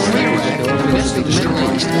going into the Middle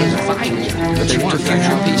East is vital. But they want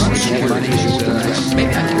future peace and security.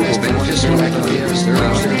 Maybe I think it's beneficial. I can give us their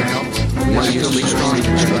help. One of the least strong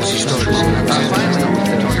stories.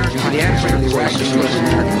 The action of the Iraq is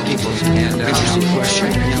American people. And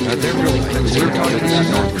they're really we're talking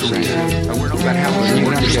about how we're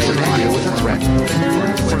going to deal with a threat.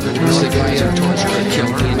 The guys are tortured,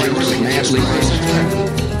 killed, and mass leaders.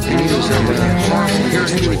 And he was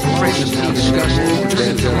here's the phrases now discussed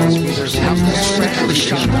that there's actually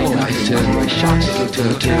shot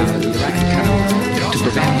to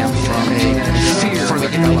prevent him from a fear for the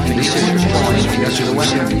developing decisions because of the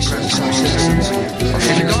weapons citizens.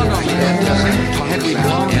 And it dawned on me that had we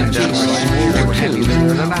blown and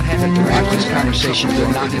they're not having to have this conversation, they're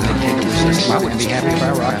not going to take a resistance. I wouldn't be happy if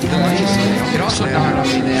I were occupied. It also dawned on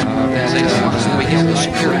me that we have the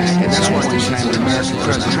Secure Act, and that's why these kinds of American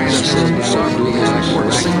presidents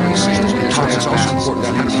it's also important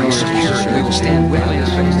that we will stand willing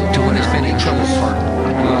to what has been a troubled part.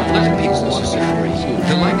 Letting people want to be free.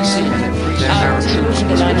 The legacy that our troops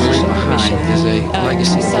must leave behind is a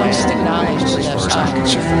legacy that lasts as far as I'm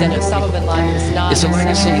concerned. It's a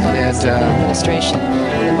legacy that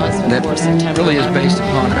really is based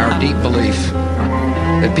upon our deep belief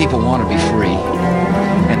that people want to be free.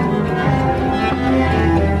 And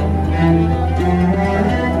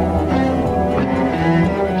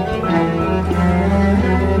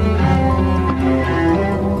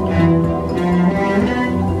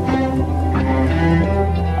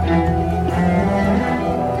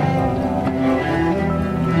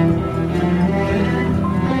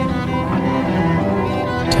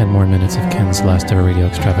 10 more minutes of Ken's last ever radio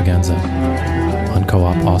extravaganza on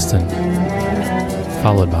Co-op Austin,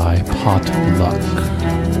 followed by Potluck.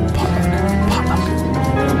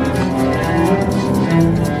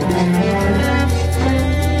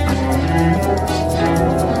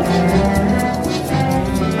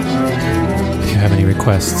 If you have any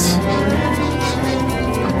requests,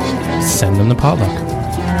 send them to Potluck.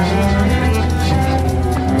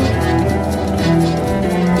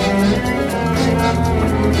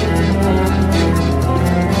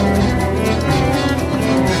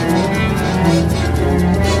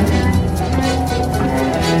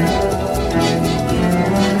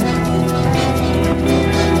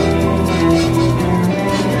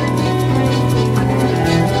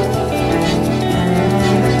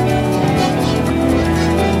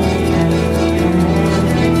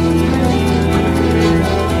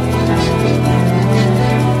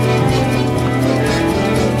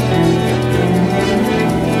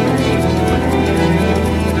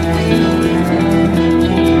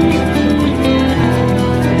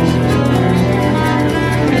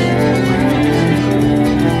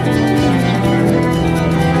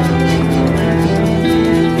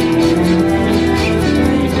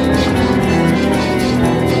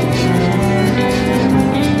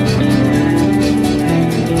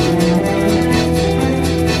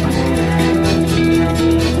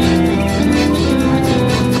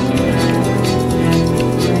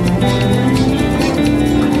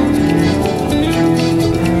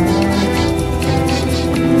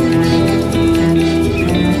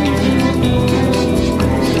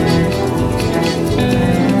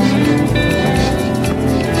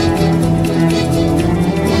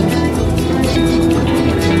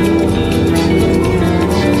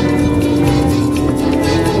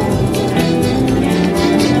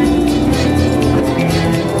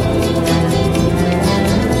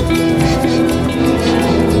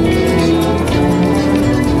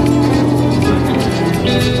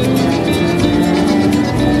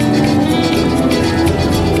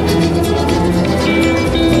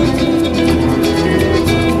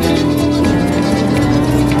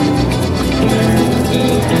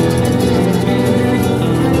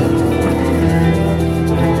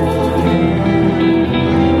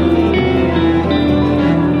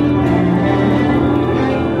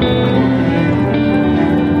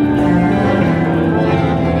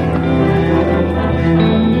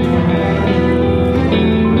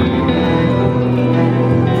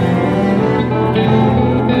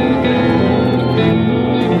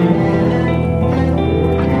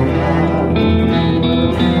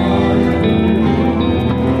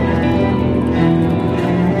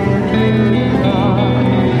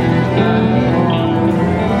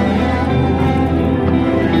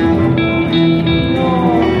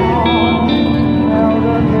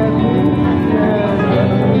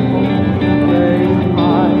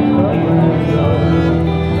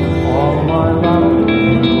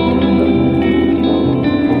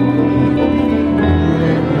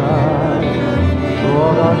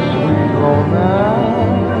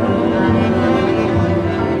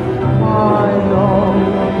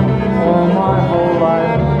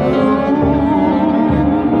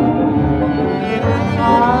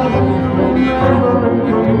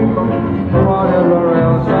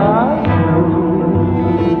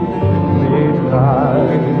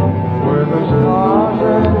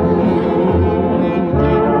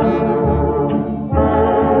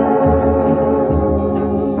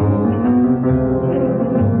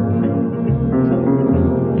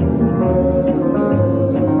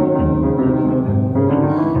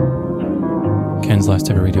 Ken's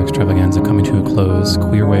last ever radio extravaganza coming to a close.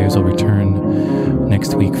 Queer Waves will return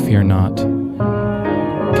next week, fear not.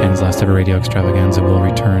 Ken's last ever radio extravaganza will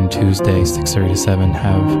return Tuesday, 6:30 to 7.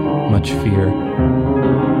 Have much fear.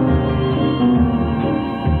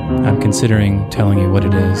 I'm considering telling you what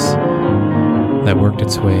it is that worked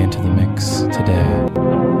its way into the mix today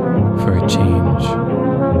for a change.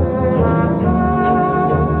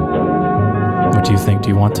 What do you think? Do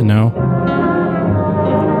you want to know?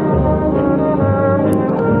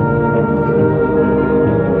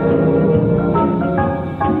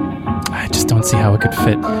 I just don't see how it could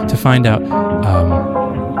fit. To find out,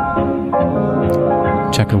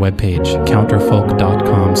 check the webpage,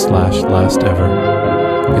 counterfolk.com/lastever.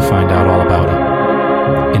 You'll find out all about it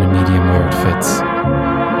in a medium where it fits.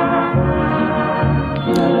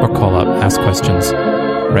 Or call up, ask questions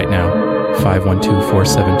right now,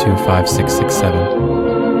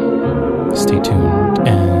 512-472-5667. Stay tuned,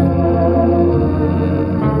 and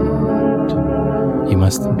you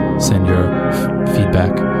must send your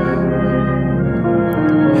feedback.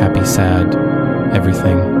 Happy, sad,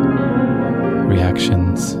 everything,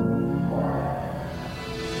 reactions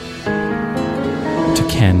to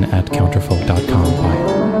ken@counterfolk.com. Bye.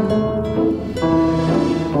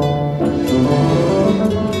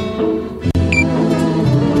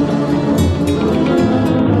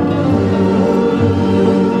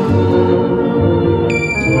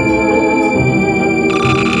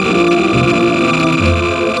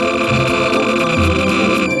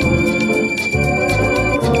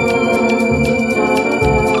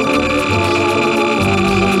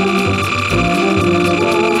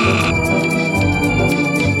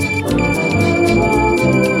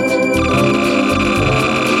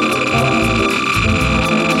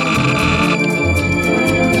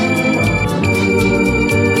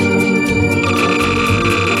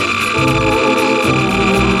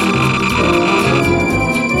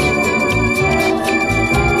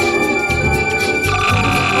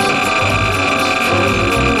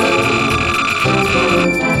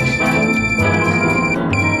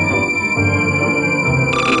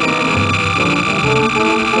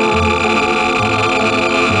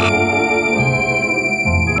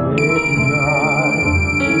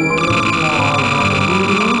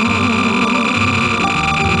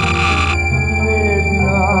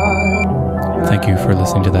 Thank you for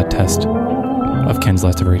listening to that test of Ken's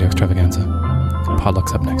last ever radio extravaganza.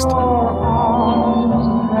 Podluck's up next.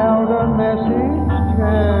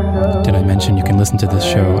 Did I mention you can listen to this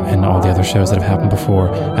show and all the other shows that have happened before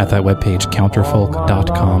at that webpage,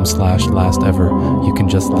 counterfolk.com/lastever. You can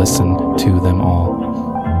just listen to them all.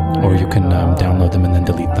 Or you can download them and then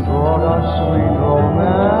delete them.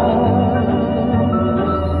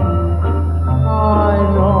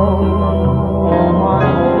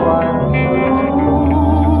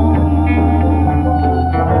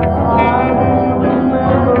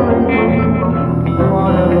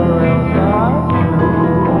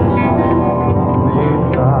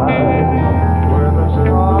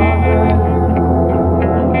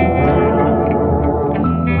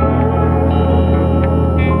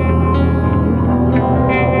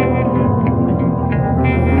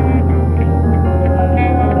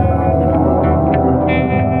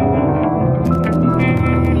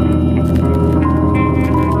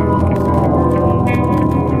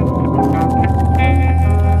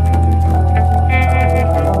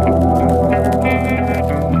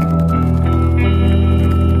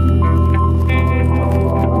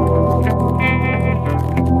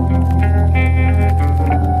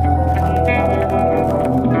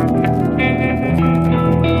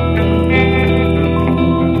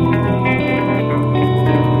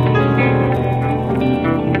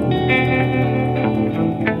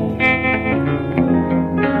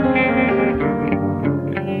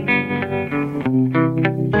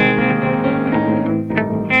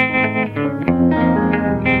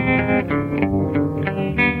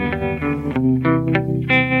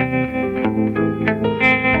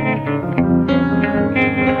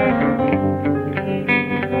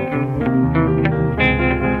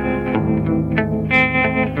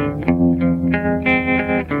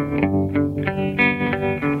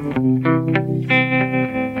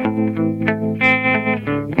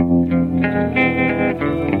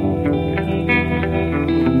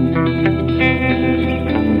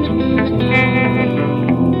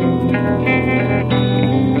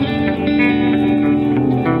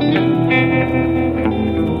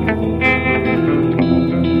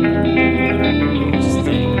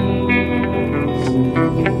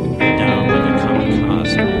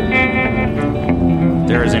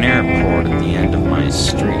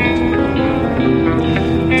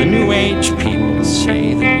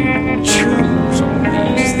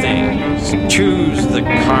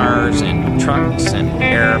 trucks and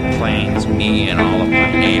airplanes, me and all of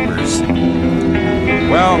my neighbors.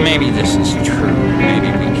 Well, maybe this is true. Maybe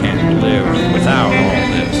we can't live without all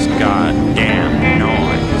this goddamn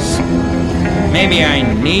noise. Maybe I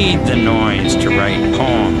need the noise to write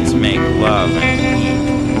poems, make love, and eat.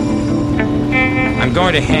 I'm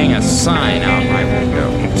going to hang a sign out my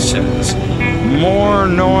window that says, "More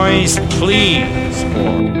noise, please,"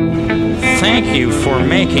 or "Thank you for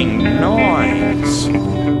making noise."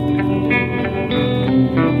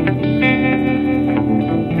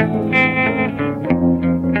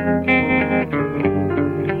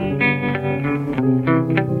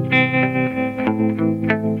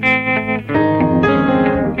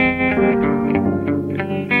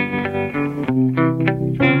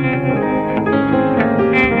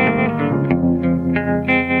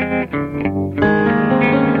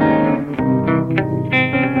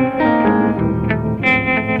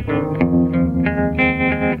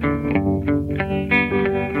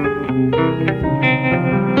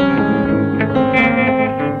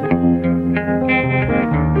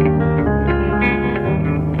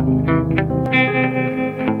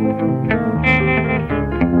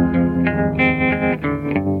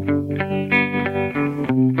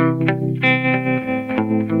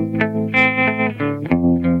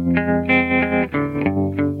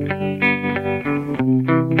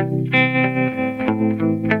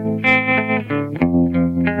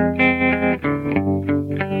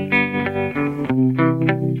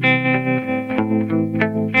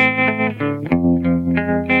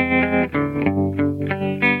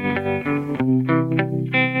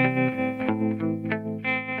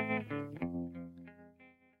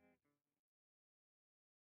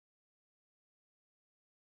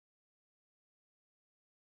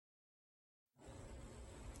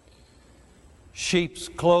 Sheep's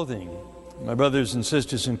clothing. My brothers and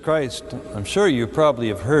sisters in Christ, I'm sure you probably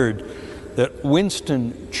have heard that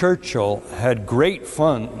Winston Churchill had great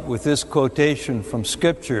fun with this quotation from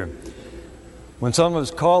Scripture. When some of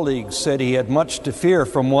his colleagues said he had much to fear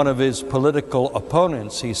from one of his political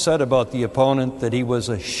opponents, he said about the opponent that he was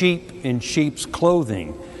a sheep in sheep's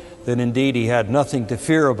clothing, that indeed he had nothing to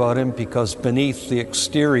fear about him because beneath the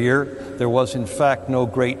exterior there was in fact no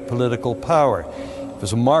great political power. It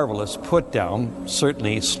was a marvelous put-down,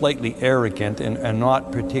 certainly slightly arrogant and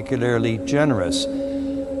not particularly generous.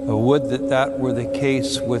 Would that were the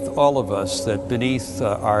case with all of us, that beneath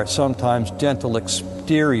our sometimes gentle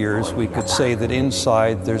exteriors, we could say that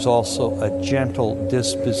inside there's also a gentle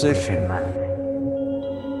disposition.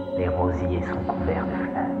 Les rosiers sont couverts de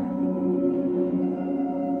fleurs.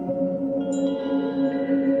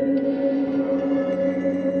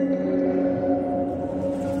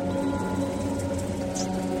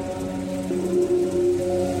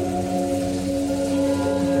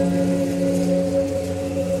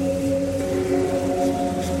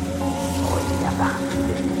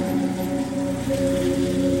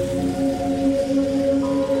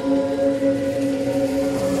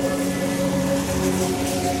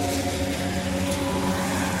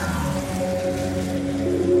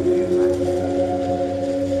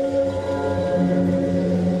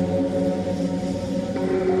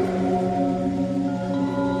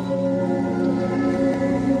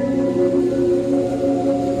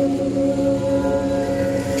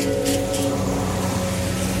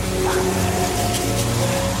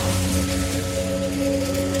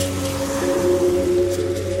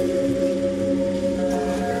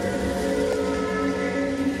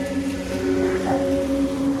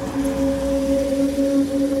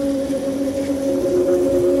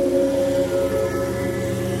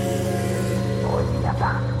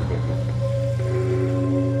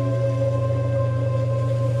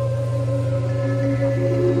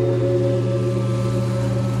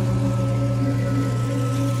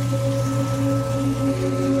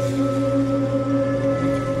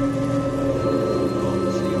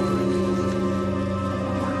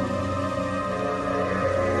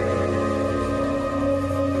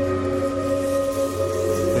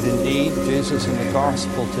 Jesus in the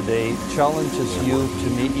gospel today challenges you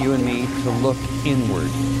and me to look inward,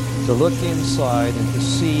 to look inside and to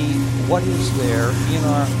see what is there in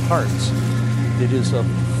our hearts that is of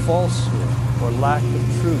falsehood or lack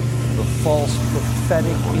of truth, the false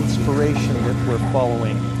prophetic inspiration that we're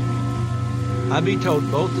following. I vetoed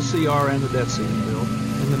both the CR and the debt ceiling bill,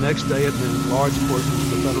 and the next day at noon, large portions of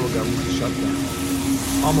the federal government shut down.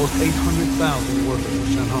 Almost 800,000 workers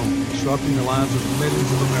were sent home, disrupting the lives of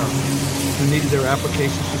millions of Americans who needed their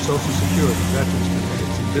applications for Social Security, veterans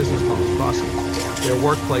benefits, and business loans processed, their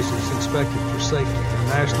workplaces inspected for safety, their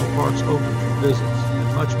national parks opened for visits,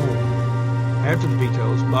 and much more. After the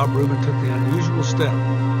vetoes, Bob Rubin took the unusual step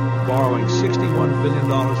borrowing $61 billion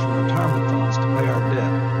from retirement funds to pay our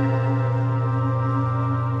debt.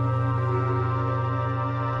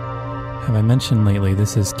 Have I mentioned lately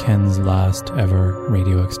this is Ken's last ever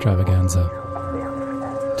radio extravaganza?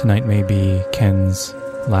 Tonight may be Ken's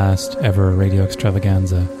last ever radio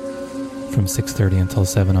extravaganza from 6:30 until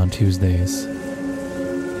 7 on Tuesdays.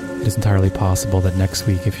 It is entirely possible that next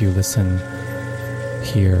week, if you listen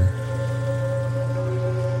here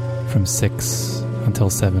from 6 until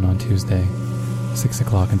 7 on Tuesday, 6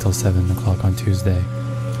 o'clock until 7 o'clock on Tuesday,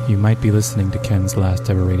 you might be listening to Ken's last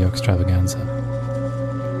ever radio extravaganza.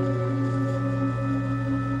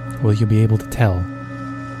 Will you be able to tell?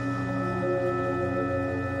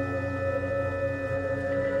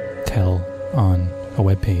 Tell on a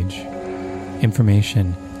webpage.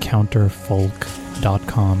 Information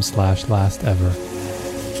counterfolk.com/lastever.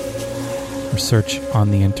 Or search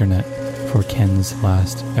on the internet for Ken's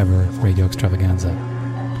last ever radio extravaganza.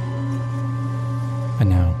 And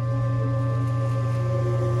now,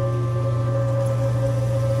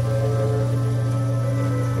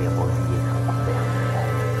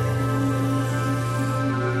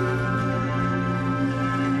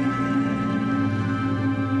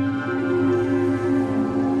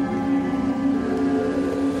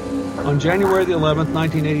 on January the 11th,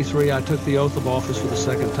 1983, I took the oath of office for the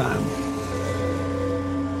second time.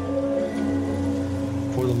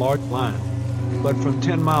 For the large line. But from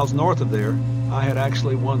 10 miles north of there, I had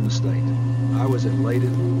actually won the state. I was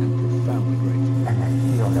elated and profoundly grateful.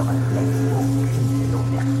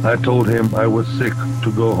 I told him I was sick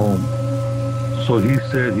to go home. So he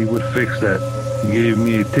said he would fix that. He gave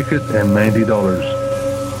me a ticket and $90.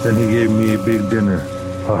 Then he gave me a big dinner.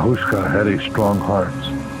 Ahushka had a strong heart.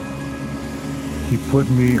 He put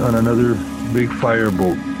me on another big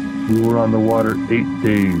fireboat. We were on the water 8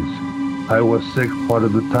 days. I was sick part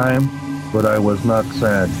of the time, but I was not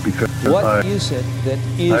sad because What is it that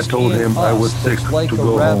is I told him I was sick like to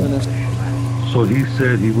go home. So he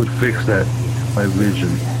said he would fix that, my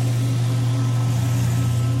vision.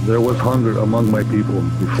 There was hunger among my people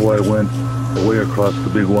before I went away across the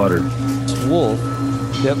big water. Wolf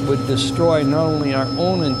that would destroy not only our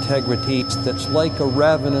own integrity, that's like a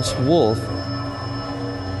ravenous wolf.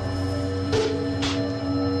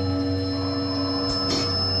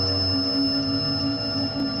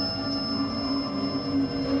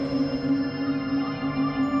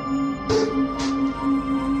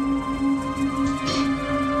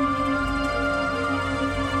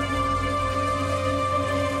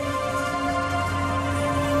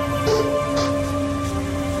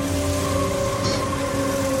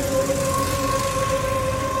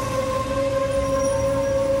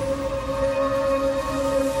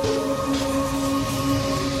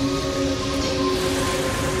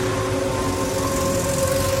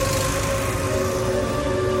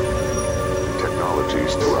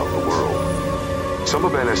 Some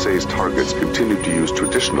of NSA's targets continued to use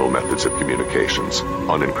traditional methods of communications,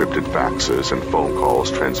 unencrypted faxes and phone calls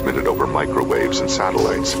transmitted over microwaves and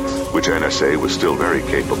satellites, which NSA was still very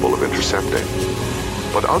capable of intercepting.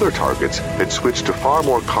 But other targets had switched to far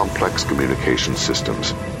more complex communication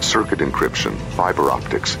systems, circuit encryption, fiber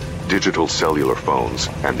optics, digital cellular phones,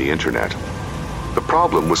 and the internet. The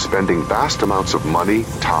problem was spending vast amounts of money,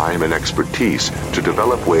 time, and expertise to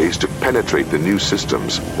develop ways to penetrate the new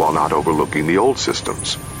systems while not overlooking the old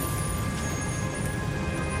systems.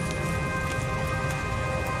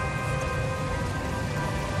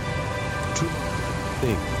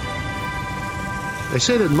 They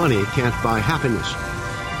say that money can't buy happiness,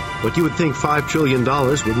 but you would think $5 trillion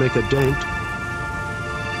would make a dent.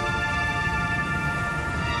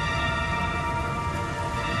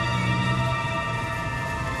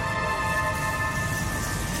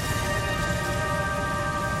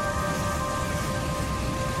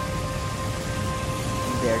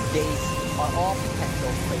 Their days are all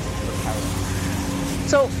potential places for parallels.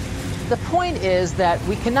 So the point is that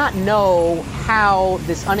we cannot know how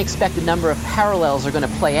this unexpected number of parallels are going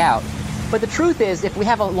to play out. But the truth is, if we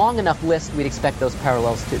have a long enough list, we'd expect those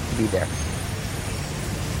parallels to be there.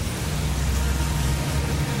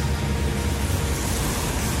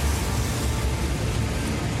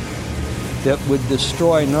 That would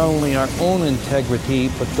destroy not only our own integrity,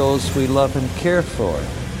 but those we love and care for.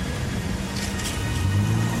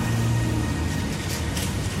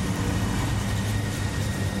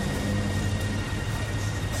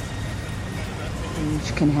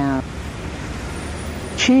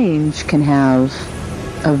 Change can have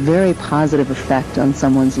a very positive effect on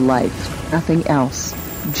someone's life. Nothing else,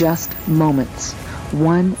 just moments,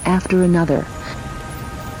 one after another.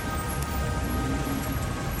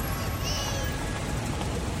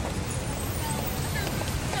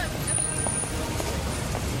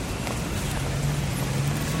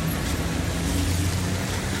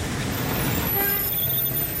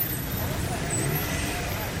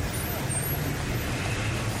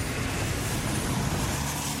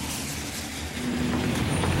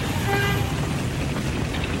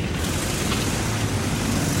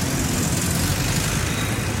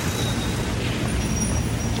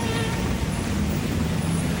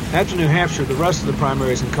 After New Hampshire, the rest of the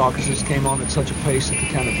primaries and caucuses came on at such a pace that the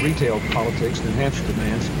kind of retail politics New Hampshire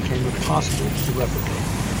demands became impossible to replicate.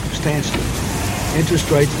 Substantially,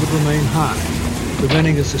 interest rates would remain high,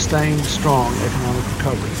 preventing a sustained, strong economic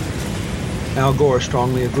recovery. Al Gore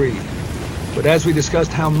strongly agreed. But as we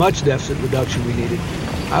discussed how much deficit reduction we needed,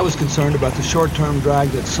 I was concerned about the short-term drag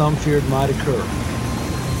that some feared might occur.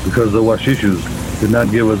 Because the Washishus did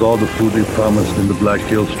not give us all the food they promised in the Black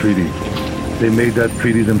Hills Treaty. They made that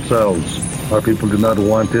treaty themselves. Our people did not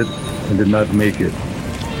want it and did not make it.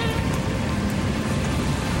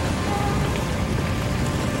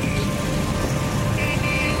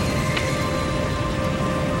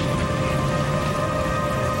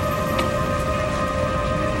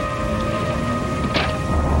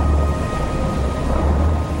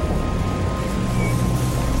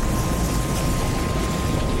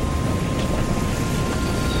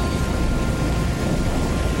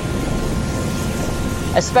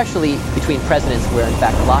 Especially between presidents where, in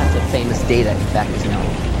fact, lots of famous data, in fact, is known.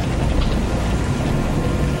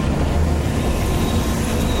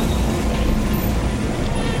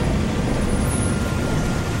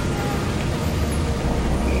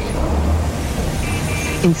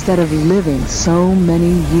 Instead of living so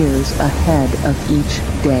many years ahead of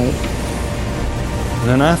each day. And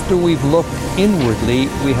then after we've looked inwardly,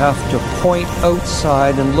 we have to point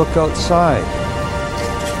outside and look outside.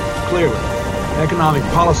 Clearly, economic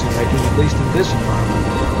policy making, at least in this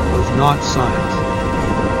environment, was not science.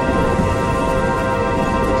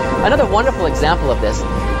 Another wonderful example of this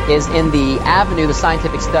is in the avenue, the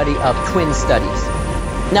scientific study of twin studies.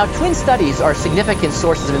 Now, twin studies are significant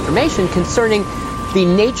sources of information concerning the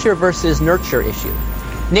nature versus nurture issue.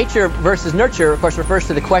 Nature versus nurture, of course, refers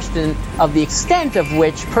to the question of the extent of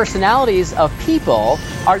which personalities of people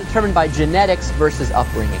are determined by genetics versus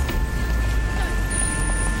upbringing.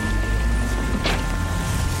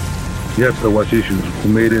 Yes, the Washishus who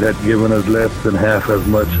made it had given us less than half as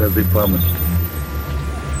much as they promised.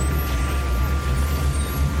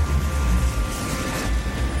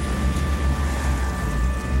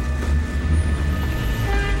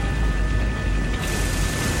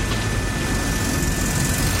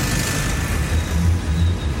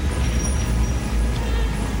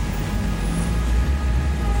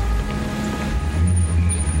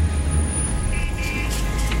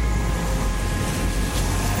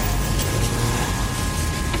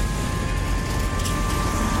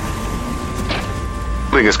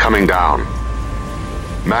 Is coming down.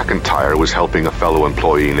 McIntyre was helping a fellow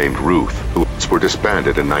employee named Ruth, who were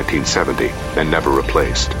disbanded in 1970 and never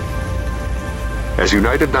replaced. As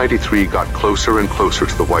United 93 got closer and closer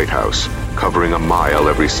to the White House, covering a mile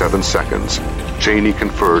every 7 seconds, Cheney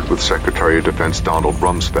conferred with Secretary of Defense Donald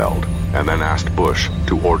Rumsfeld and then asked Bush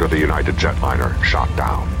to order the United jetliner shot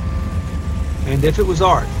down. And if it was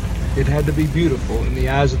art, it had to be beautiful in the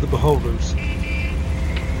eyes of the beholders.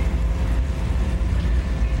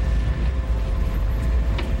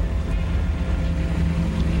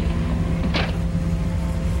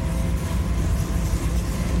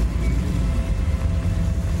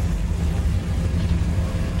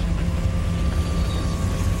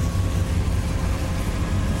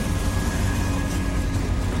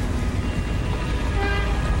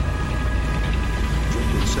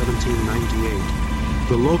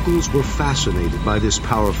 The locals were fascinated by this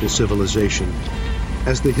powerful civilization.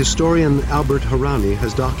 As the historian Albert Harani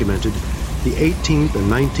has documented, the 18th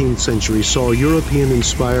and 19th century saw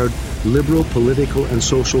European-inspired liberal political and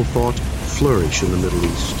social thought flourish in the Middle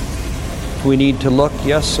East. We need to look,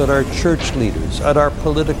 yes, at our church leaders, at our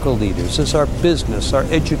political leaders, as our business, our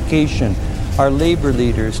education, our labor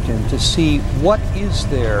leaders, and to see what is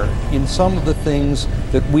there in some of the things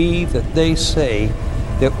that they say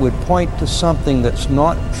that would point to something that's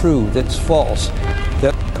not true, that's false,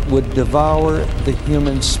 that would devour the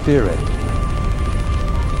human spirit.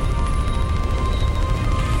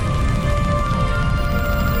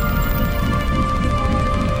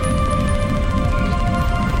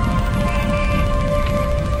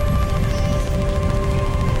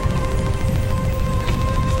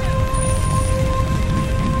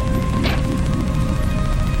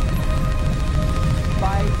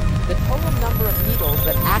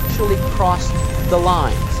 The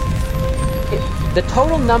lines. The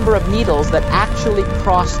total number of needles that actually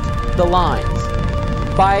crossed the lines.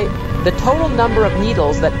 By the total number of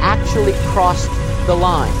needles that actually crossed the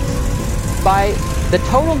lines. By the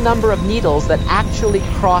total number of needles that actually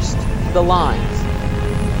crossed the lines.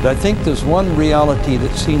 I think there's one reality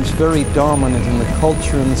that seems very dominant in the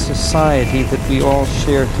culture and the society that we all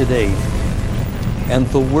share today. And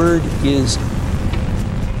the word is...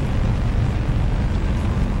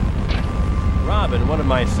 Rob, and one of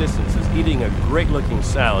my assistants is eating a great-looking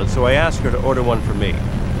salad, so I ask her to order one for me.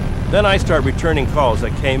 Then I start returning calls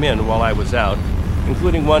that came in while I was out,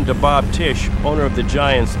 including one to Bob Tisch, owner of the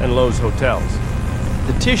Giants and Lowe's hotels.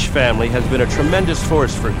 The Tisch family has been a tremendous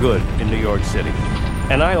force for good in New York City,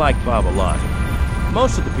 and I like Bob a lot.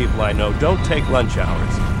 Most of the people I know don't take lunch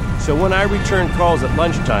hours, so when I return calls at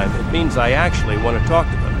lunchtime, it means I actually want to talk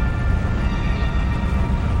to them.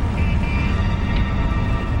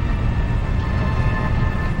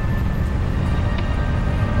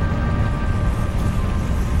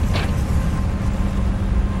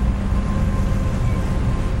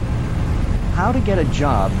 How to get a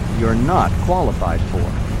job you're not qualified for.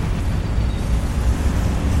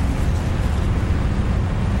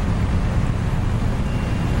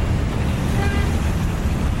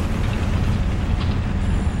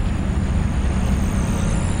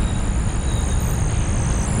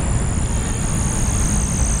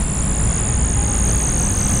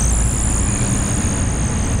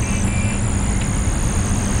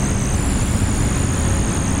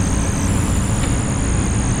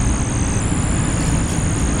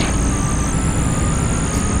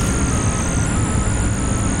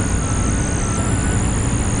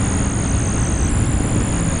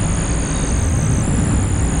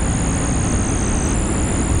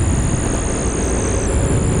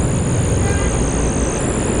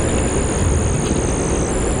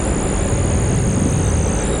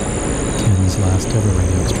 Last ever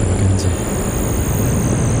radio extravaganza.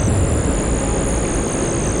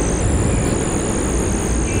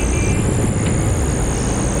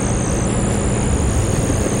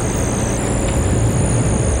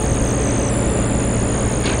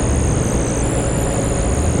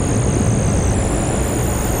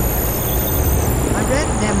 I read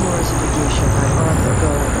Memoirs of a Geisha by Arthur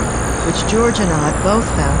Gold, which George and I both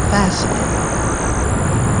found fascinating.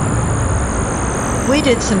 We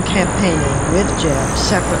did some campaigning with Jeb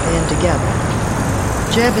separately and together.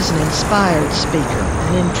 Jeb is an inspired speaker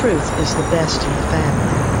and in truth is the best in the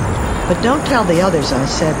family. But don't tell the others I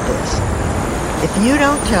said this. If you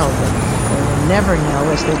don't tell them, they will never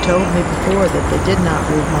know, as they told me before, that they did not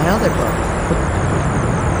read my other book.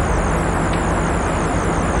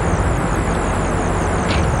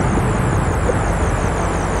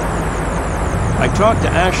 I talked to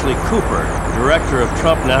Ashley Cooper, director of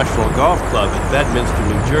Trump National Golf Club in Bedminster,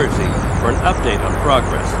 New Jersey, for an update on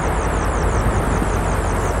progress.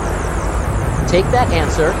 Take that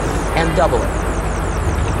answer and double it.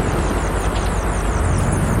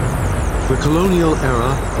 The colonial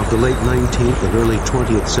era of the late 19th and early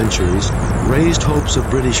 20th centuries raised hopes of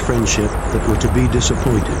British friendship that were to be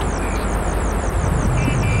disappointed.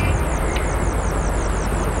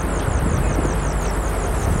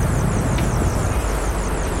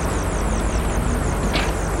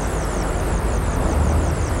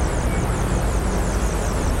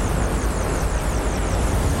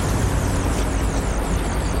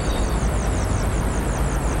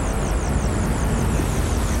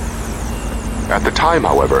 At the time,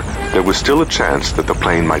 however, there was still a chance that the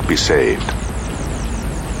plane might be saved.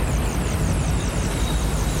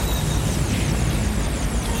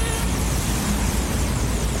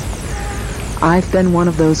 I've been one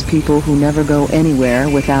of those people who never go anywhere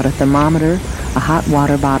without a thermometer, a hot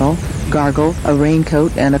water bottle, gargle, a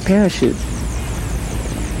raincoat, and a parachute.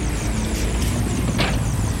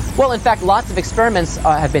 Well, in fact, lots of experiments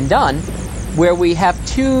have been done where we have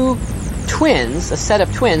two twins, a set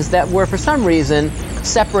of twins that were for some reason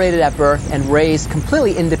separated at birth and raised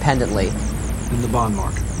completely independently. In the bond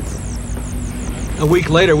market. A week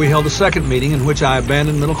later, we held a second meeting in which I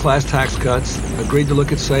abandoned middle-class tax cuts, agreed to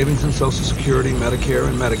look at savings in Social Security, Medicare,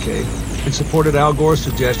 and Medicaid, and supported Al Gore's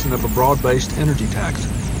suggestion of a broad-based energy tax.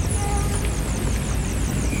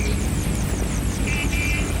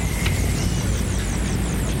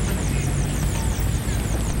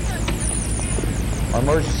 Our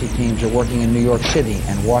emergency teams are working in New York City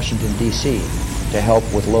and Washington, D.C. to help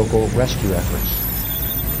with local rescue efforts.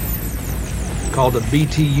 Called a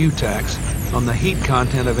BTU tax on the heat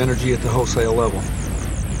content of energy at the wholesale level.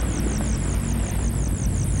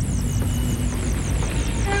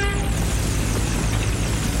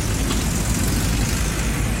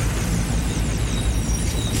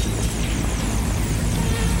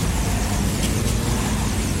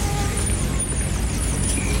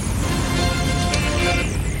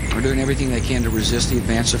 Doing everything they can to resist the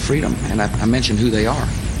advance of freedom, and I mentioned who they are,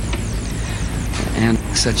 and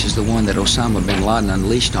such as the one that Osama bin Laden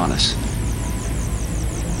unleashed on us.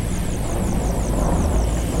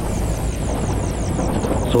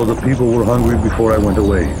 So the people were hungry before I went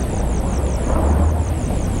away.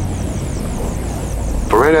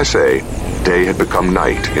 For NSA, day had become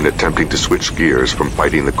night in attempting to switch gears from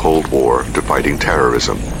fighting the Cold War to fighting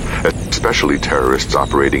terrorism, especially terrorists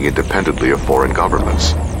operating independently of foreign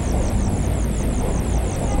governments.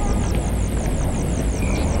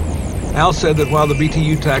 Al said that while the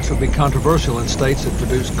BTU tax would be controversial in states that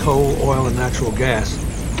produce coal, oil, and natural gas,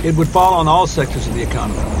 it would fall on all sectors of the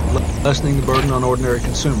economy, lessening the burden on ordinary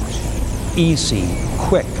consumers. Easy,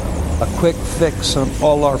 quick, a quick fix on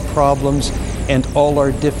all our problems and all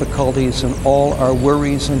our difficulties and all our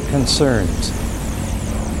worries and concerns.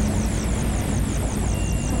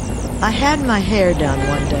 I had my hair done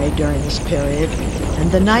one day during this period,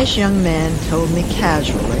 and the nice young man told me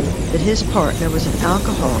casually that his partner was an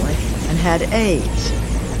alcoholic and had AIDS.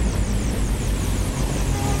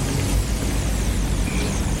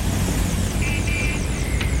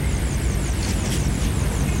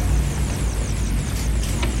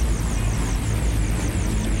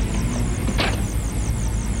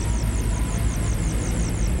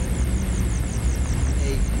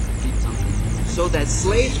 So that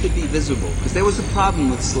slaves could be visible, because there was a problem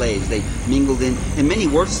with slaves. They mingled in many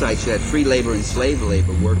work sites. You had free labor and slave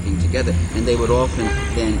labor working together, and they would often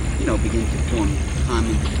then, begin to form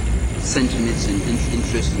common sentiments and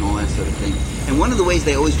interests and all that sort of thing. And one of the ways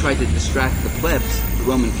they always tried to distract the plebs, the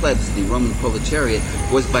Roman proletariat,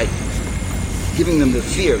 was by giving them the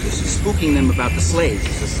fear, just spooking them about the slaves.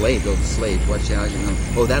 It's a slave, the slaves, watch out,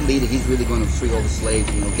 oh, that leader, he's really going to free all the slaves,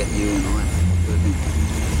 get you and all that sort of thing.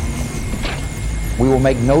 We will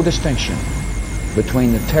make no distinction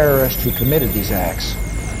between the terrorists who committed these acts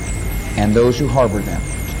and those who harbor them.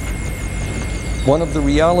 One of the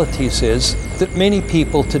realities is that many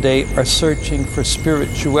people today are searching for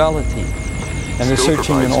spirituality, and they're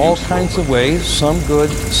searching in all kinds of ways, some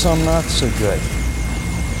good, some not so good.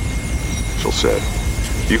 Mitchell said,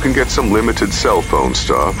 "You can get some limited cell phone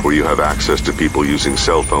stuff where you have access to people using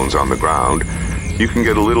cell phones on the ground. You can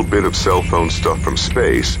get a little bit of cell phone stuff from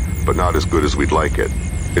space, but not as good as we'd like it.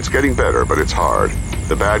 It's getting better, but it's hard.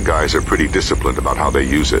 The bad guys are pretty disciplined about how they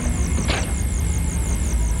use it."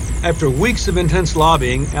 After weeks of intense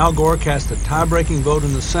lobbying, Al Gore cast a tie-breaking vote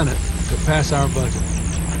in the Senate to pass our budget.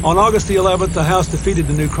 On August the 11th, the House defeated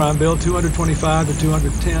the new crime bill 225 to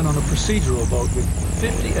 210 on a procedural vote, with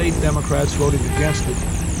 58 Democrats voting against it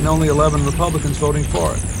and only 11 Republicans voting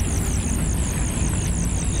for it.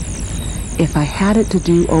 If I had it to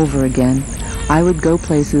do over again, I would go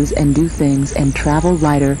places and do things and travel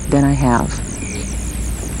lighter than I have.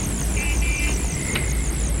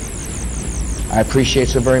 I appreciate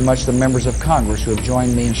so very much the members of Congress who have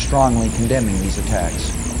joined me in strongly condemning these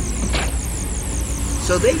attacks.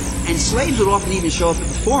 So slaves would often even show up at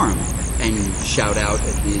the forum and shout out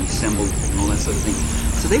at the assembled and all that sort of thing.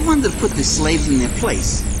 So they wanted to put the slaves in their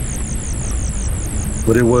place.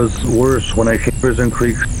 But it was worse when I came to rivers and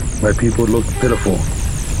creeks. My people looked pitiful.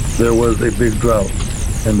 There was a big drought,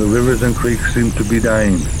 and the rivers and creeks seemed to be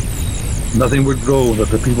dying. Nothing would grow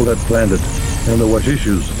that the people had planted, and the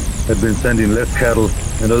Washishus had been sending less cattle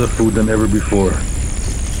and other food than ever before.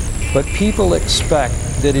 But people expect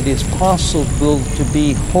that it is possible to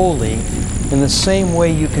be holy in the same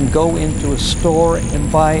way you can go into a store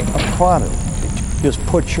and buy a product. Just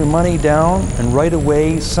put your money down and right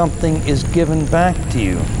away something is given back to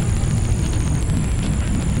you.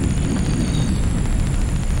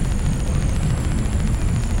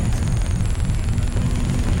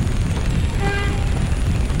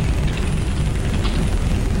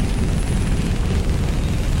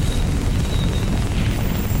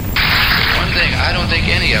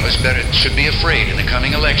 Should be afraid in the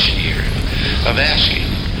coming election year of asking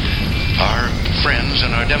our friends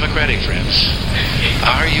and our Democratic friends,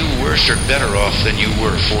 are you worse or better off than you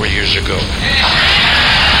were 4 years ago?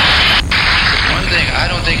 One thing I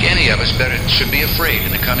don't think any of us should be afraid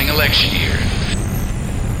in the coming election year.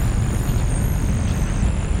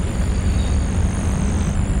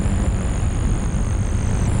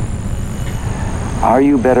 Are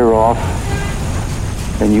you better off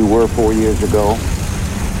than you were 4 years ago?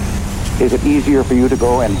 Is it easier for you to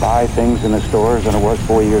go and buy things in the stores than it was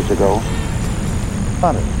 4 years ago?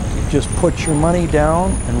 Just put your money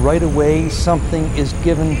down and right away something is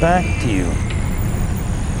given back to you.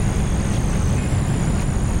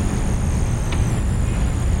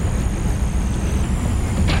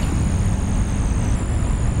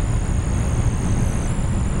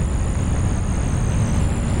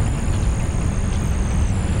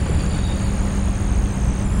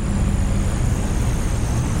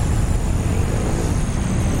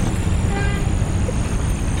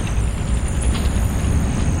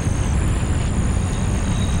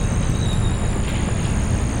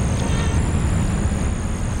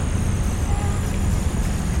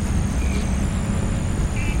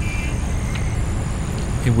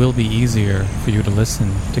 it will be easier for you to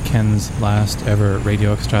listen to Ken's last ever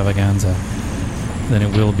radio extravaganza than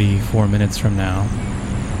it will be 4 minutes from now.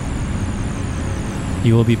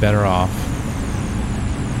 You will be better off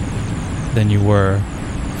than you were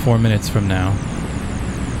 4 minutes from now.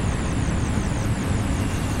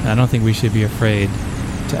 And I don't think we should be afraid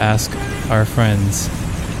to ask our friends,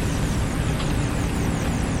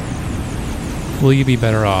 will you be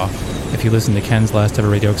better off if you listen to Ken's last ever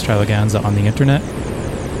radio extravaganza on the internet?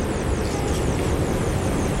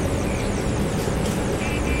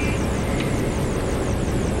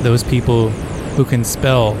 Those people who can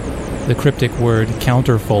spell the cryptic word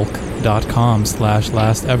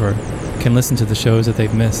counterfolk.com/lastever can listen to the shows that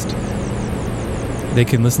they've missed. They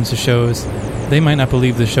can listen to shows. They might not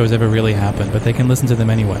believe the shows ever really happened, but they can listen to them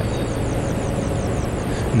anyway.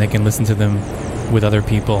 And they can listen to them with other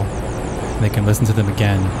people. And they can listen to them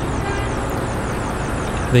again.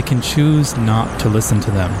 They can choose not to listen to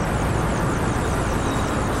them.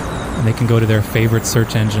 And they can go to their favorite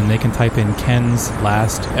search engine. They can type in Ken's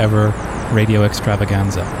last ever radio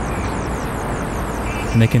extravaganza.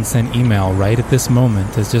 And they can send email right at this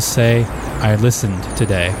moment to just say, I listened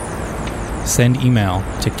today. Send email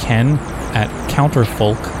to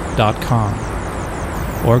ken@counterfolk.com.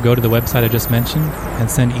 Or go to the website I just mentioned and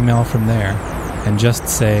send email from there. And just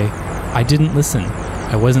say, I didn't listen.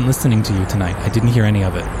 I wasn't listening to you tonight. I didn't hear any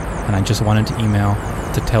of it. And I just wanted to email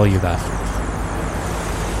to tell you that.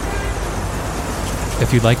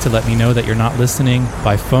 If you'd like to let me know that you're not listening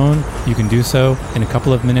by phone, you can do so in a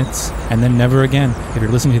couple of minutes, and then never again. If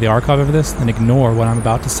you're listening to the archive of this, then ignore what I'm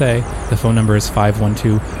about to say. The phone number is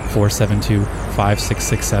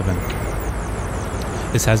 512-472-5667.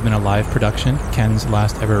 This has been a live production, Ken's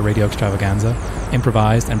last ever radio extravaganza,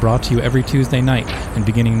 improvised and brought to you every Tuesday night, and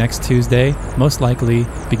beginning next Tuesday, most likely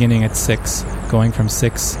beginning at 6, going from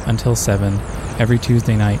 6 until 7, every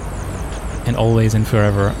Tuesday night, and always and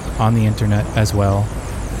forever on the internet as well.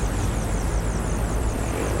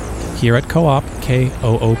 Here at Co-op,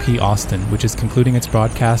 KOOP Austin, which is concluding its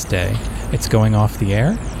broadcast day, it's going off the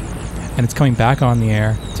air, and it's coming back on the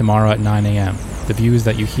air tomorrow at 9 a.m. The views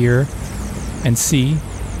that you hear and see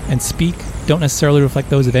and speak don't necessarily reflect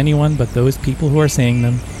those of anyone but those people who are saying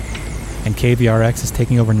them, and KVRX is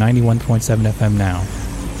taking over 91.7 FM now.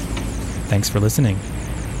 Thanks for listening.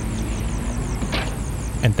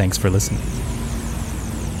 And thanks for listening.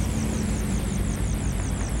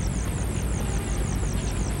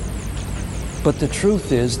 But the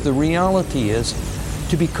truth is, the reality is,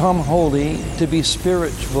 to become holy, to be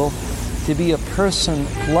spiritual, to be a person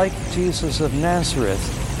like Jesus of Nazareth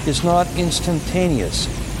is not instantaneous.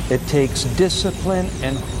 It takes discipline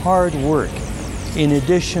and hard work. In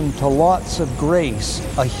addition to lots of grace,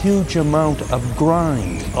 a huge amount of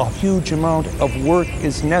grind, a huge amount of work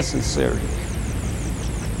is necessary.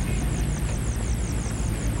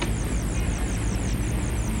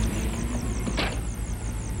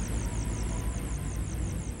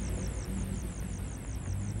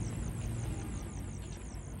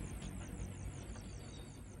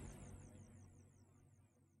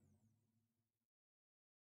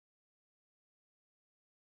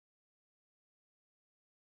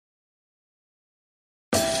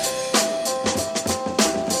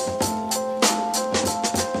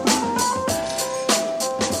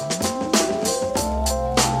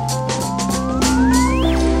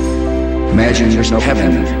 Imagine there's no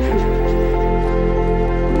heaven.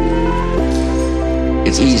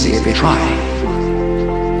 It's easy if you try.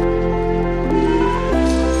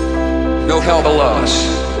 No hell below us.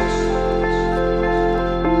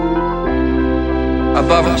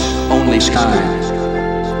 Above us, only sky.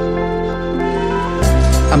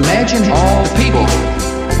 Imagine all the people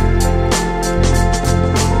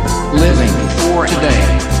living for today.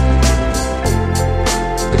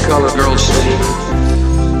 The colored girls say,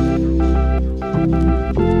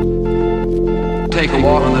 take a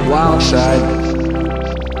walk on the wild side.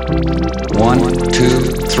 1, 2,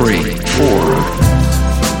 3, 4.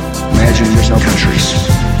 Imagine yourself countries.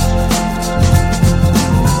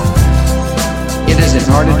 It isn't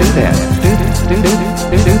hard to do that.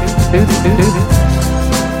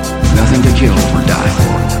 Nothing to kill or die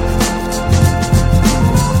for.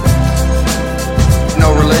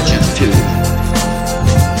 No religion, too.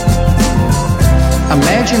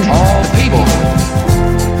 Imagine all the people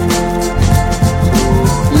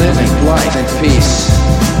living life in peace.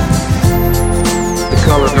 The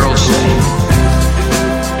colored girls say,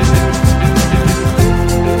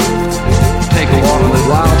 take a walk on the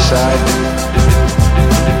wild side.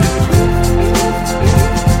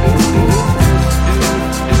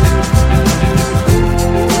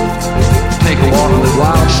 Take a walk on the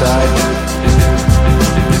wild side.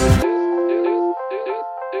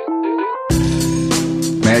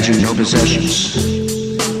 imagine no possessions.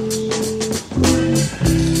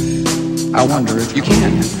 I wonder if you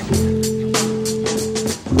can.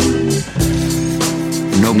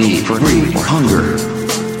 No need for greed or hunger.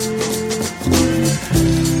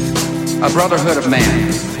 A brotherhood of man.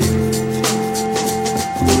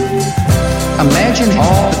 Imagine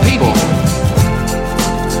all the people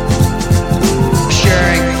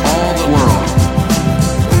sharing all the world.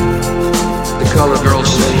 The colored girls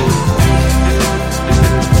say,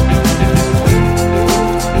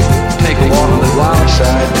 take a walk on the wild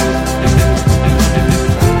side.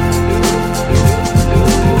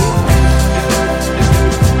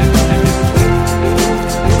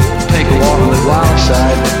 Take a walk on the wild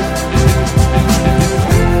side.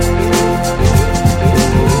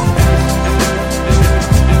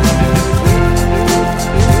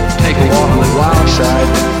 Take a walk on the wild side.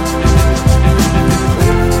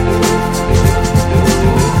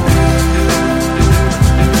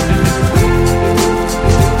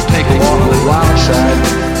 Take a walk on the wild side.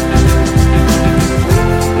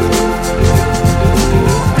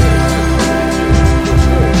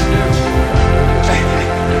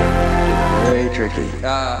 Very tricky.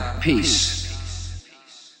 Peace.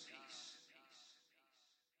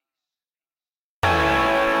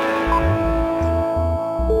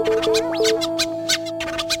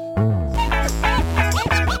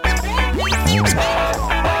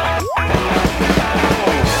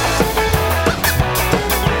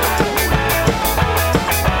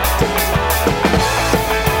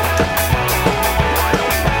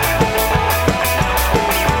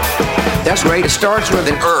 That's great. It starts with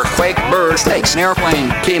an earthquake, bird, snakes, an airplane,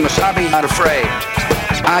 Kemosabe, not afraid.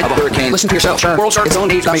 I have a hurricane. Listen to yourself. Sure. World starts its own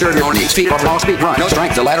needs. Make sure of your own needs. Feet off long speed run. No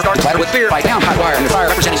strength. The ladder starts ladder with fear. Fight down. Hot wire. And the fire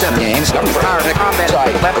representing 7 games. Government for hire. The combat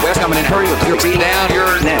side. Left or west coming in. Hurry with your feet down your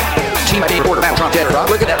neck. Team by team. Reporter battle. Trump dead or rock.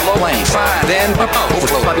 Look at that low lane. Fine. Then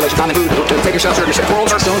overflow. Population. Time and food. Take yourself. Serve yourself. World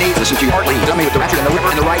starts its own needs. Listen to your heart lead. Dummy with the rapture and the river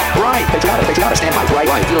and the right. Right. Patriotic. Patriotic. Stand by. Right.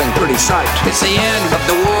 Right. Feeling pretty psyched. It's the end of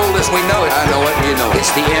the world as we know it. I know it. You know it.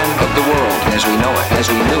 It's the end of the world as we know it. As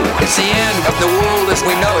we knew it. It's the end of the world as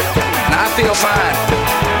we know it. And I feel fine.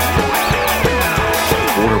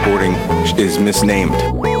 Waterboarding is misnamed.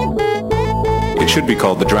 It should be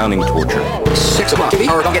called the drowning torture. 6 o'clock.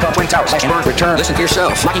 Or don't get off Twin Towers. Slash burn. Return. Listen to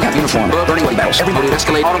yourself. Locking out uniform. Burning away battles. Every motive.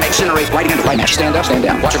 Escalate. Automate. Incinerate. Right into right match. Stand up. Stand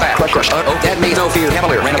down. Watch your back. Crush. Crush. Oh, that means no fear.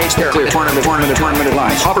 Cavalier. Renegade. Stare clear. Tournament. Tournament. Tournament of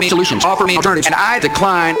lies. Offer me solutions. Offer me alternatives. And I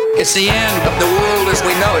decline. It's the end of the world as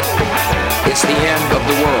we know it. It's the end of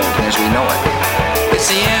the world as we know it. It's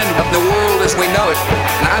the end of the world as we know it.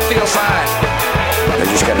 And I feel fine. I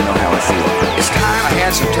just gotta know how I feel. It's time I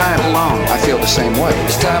had some time alone. I feel the same way.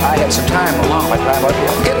 It's time I had some time alone. Like time I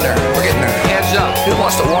feel. We're getting there. We're getting there. Hands up. Who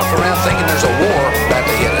wants to walk around thinking there's a war about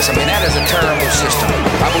to hit us? I mean, that is a terrible system.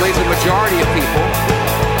 I believe the majority of people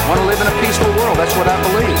want to live in a peaceful world. That's what I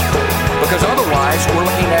believe. Because otherwise, we're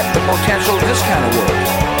looking at the potential of this kind of world.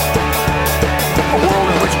 A world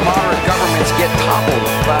in which moderate governments get toppled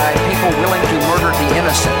by people willing to murder the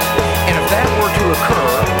innocent. And if that were to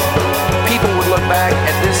occur, people would look back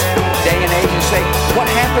at this day and age and say, what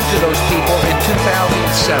happened to those people in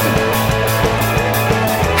 2007?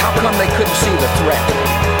 How come they couldn't see the threat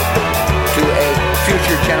to a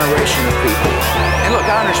future generation of people? And look,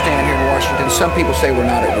 I understand here in Washington, some people say we're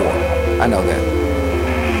not at war. I know that.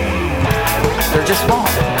 They're just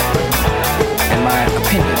wrong, in my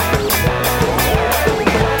opinion.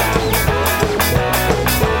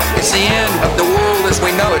 It's the end of the world as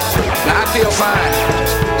we know it. And I feel fine.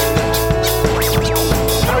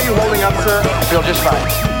 How are you holding up, sir? I feel just fine.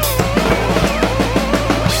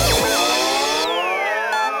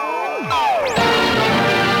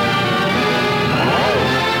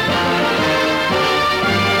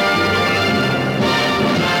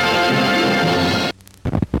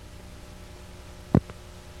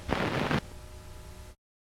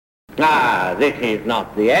 Ah, this is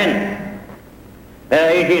not the end.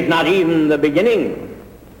 It is not even the beginning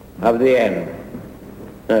of the end.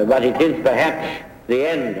 But it is perhaps the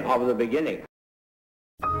end of the beginning.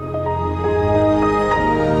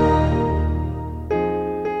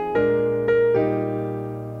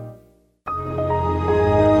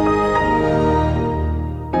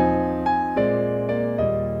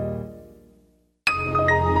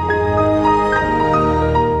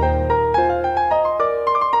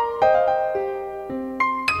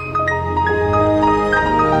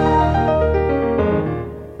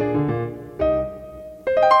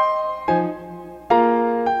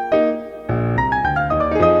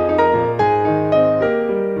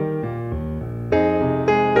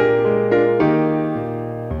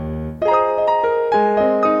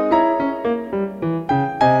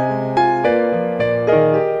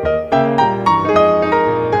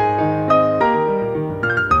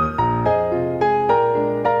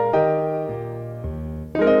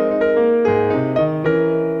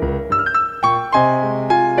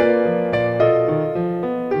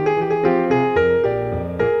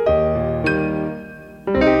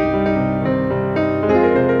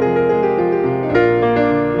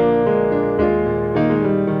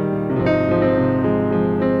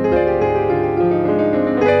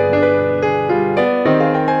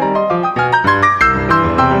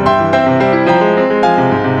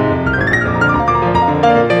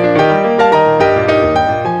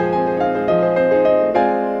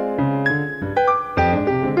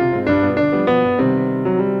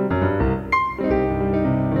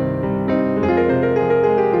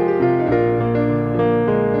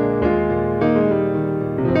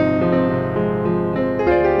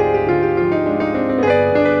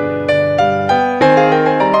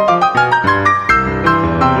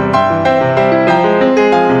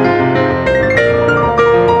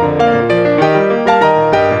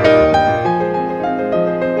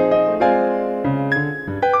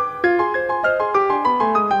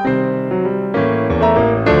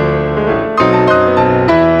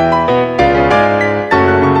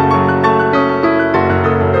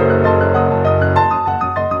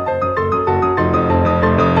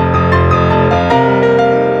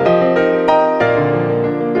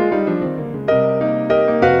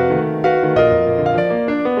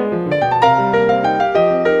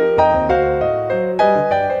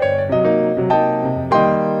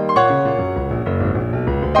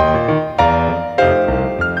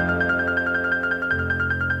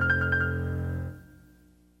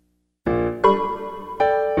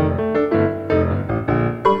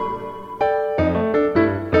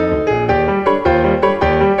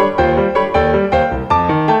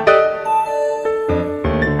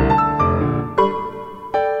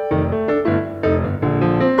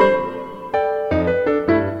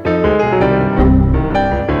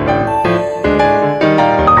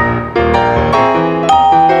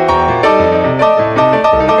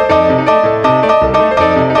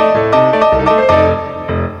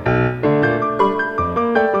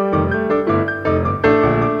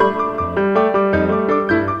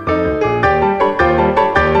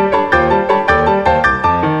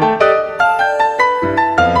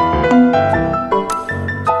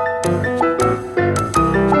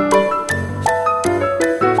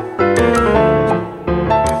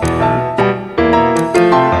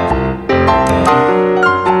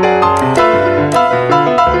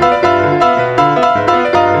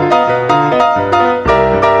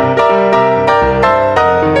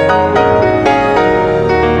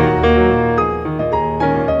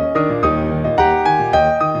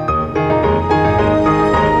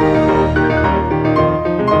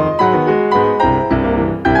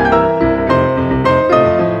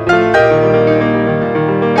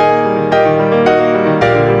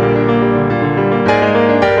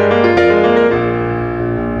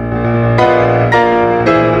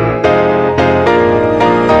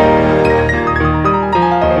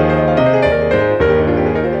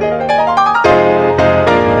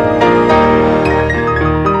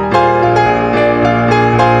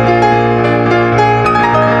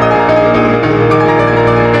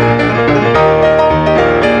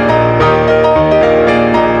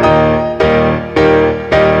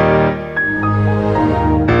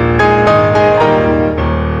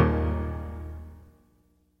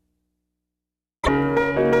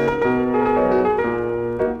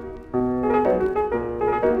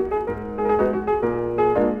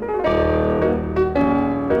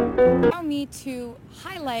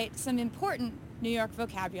 some important New York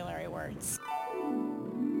vocabulary words.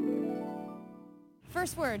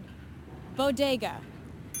 First word, bodega.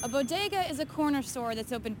 A bodega is a corner store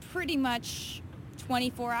that's open pretty much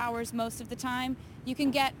 24 hours most of the time. You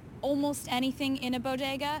can get almost anything in a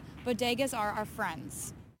bodega. Bodegas are our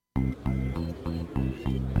friends.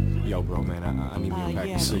 Yo, bro, man, I need me a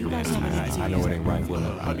pack of cigarettes tonight. I know it ain't right, but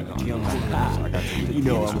I'll be gone. You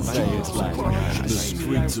know what I'm saying? It's like the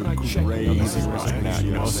streets are crazy right now.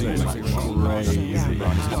 You know what I'm saying? Crazy.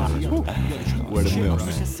 Where the milk,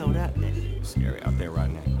 man? Just sold up, man. Scary out there right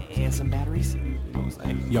now. And some batteries.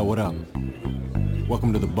 Yo, what up?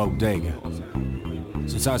 Welcome to the bodega.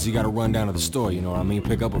 Sometimes you gotta run down to the store, you know what I mean?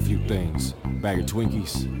 Pick up a few things. Bag of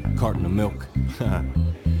Twinkies, carton of milk.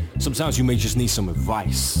 Sometimes you may just need some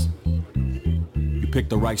advice. You picked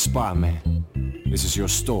the right spot, man. This is your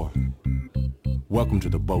store. Welcome to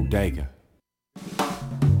the bodega.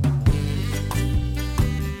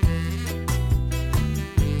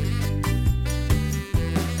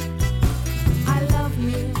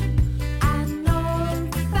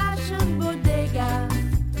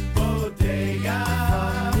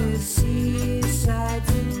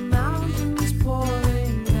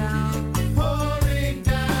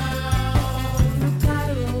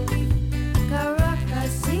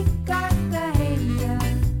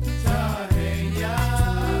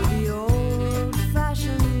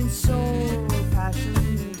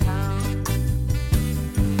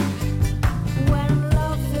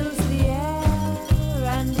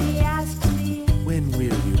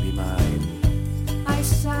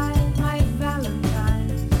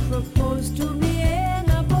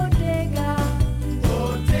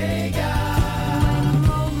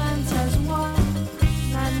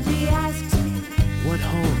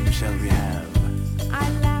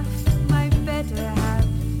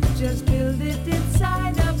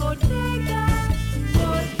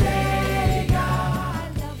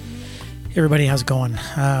 Hey everybody, how's it going?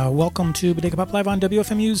 Welcome to Bodega Pop Live on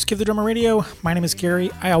WFMU's Give the Drummer Radio. My name is Gary.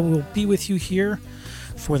 I will be with you here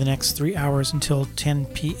for the next 3 hours until 10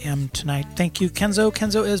 p.m. tonight. Thank you, Kenzo.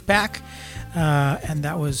 Kenzo is back, and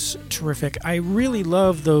that was terrific. I really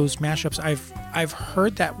love those mashups. I've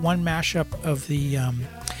heard that one mashup of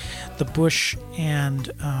the Bush and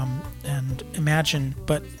Imagine,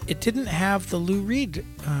 but it didn't have the Lou Reed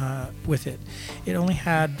with it. It only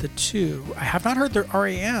had the two. I have not heard the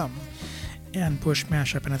REM. and Bush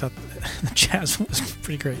mashup, and I thought the jazz was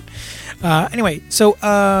pretty great. Anyway, so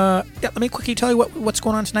let me quickly tell you what's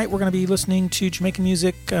going on tonight. We're going to be listening to Jamaican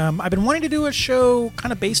music. I've been wanting to do a show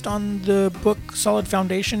kind of based on the book Solid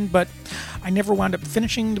Foundation, but I never wound up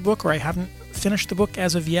finishing the book, or I haven't finished the book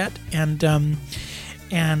as of yet. And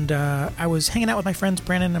I was hanging out with my friends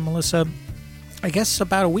Brandon and Melissa, I guess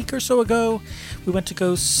about a week or so ago. We went to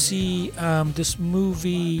go see this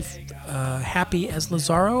movie, Happy as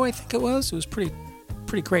Lazaro, I think it was. It was pretty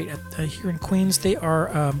great. Here in Queens, they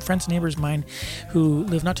are friends and neighbors of mine who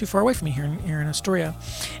live not too far away from me here in Astoria,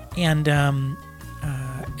 and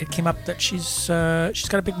it came up that she's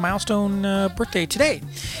got a big milestone birthday today,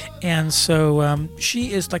 and so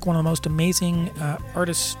she is like one of the most amazing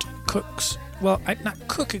artist cooks. Well, not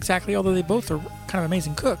cook exactly, although they both are kind of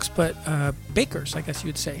amazing cooks, but bakers, I guess you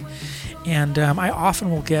would say. And I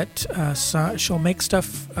often will get, she'll make stuff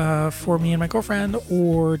for me and my girlfriend,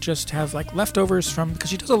 or just have like leftovers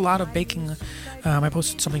because she does a lot of baking. I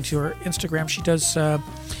posted something to her Instagram. She does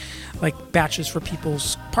like batches for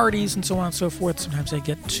people's parties and so on and so forth. Sometimes I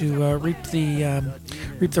get to reap the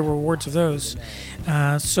rewards of those.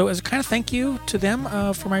 So as a kind of thank you to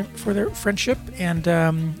them for their friendship and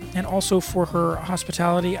also for her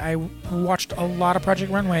hospitality, I watched a lot of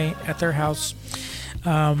Project Runway at their house.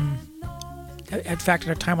 In fact, at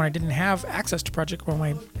a time when I didn't have access to Project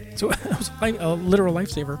Runway, so it was a literal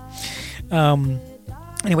lifesaver.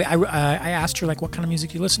 Anyway, I asked her like what kind of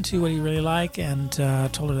music you listen to, what do you really like, and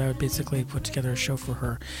told her that I would basically put together a show for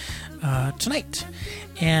her tonight.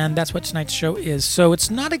 And that's what tonight's show is. So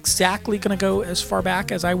it's not exactly going to go as far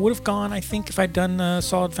back as I would have gone, I think, if I'd done a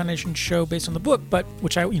Solid Foundation show based on the book, but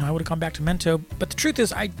which I would have gone back to Mento. But the truth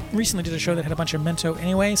is, I recently did a show that had a bunch of Mento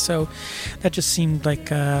anyway, so that just seemed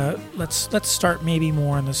like let's start maybe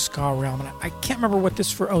more in the ska realm. And I can't remember what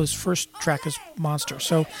this first track is Monster.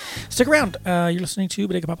 So stick around. You're listening to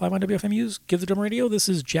Bodega Pop Live on WFMU's Give the Drum Radio. This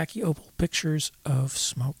is Jackie Opal, Pictures of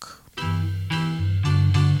Smoke.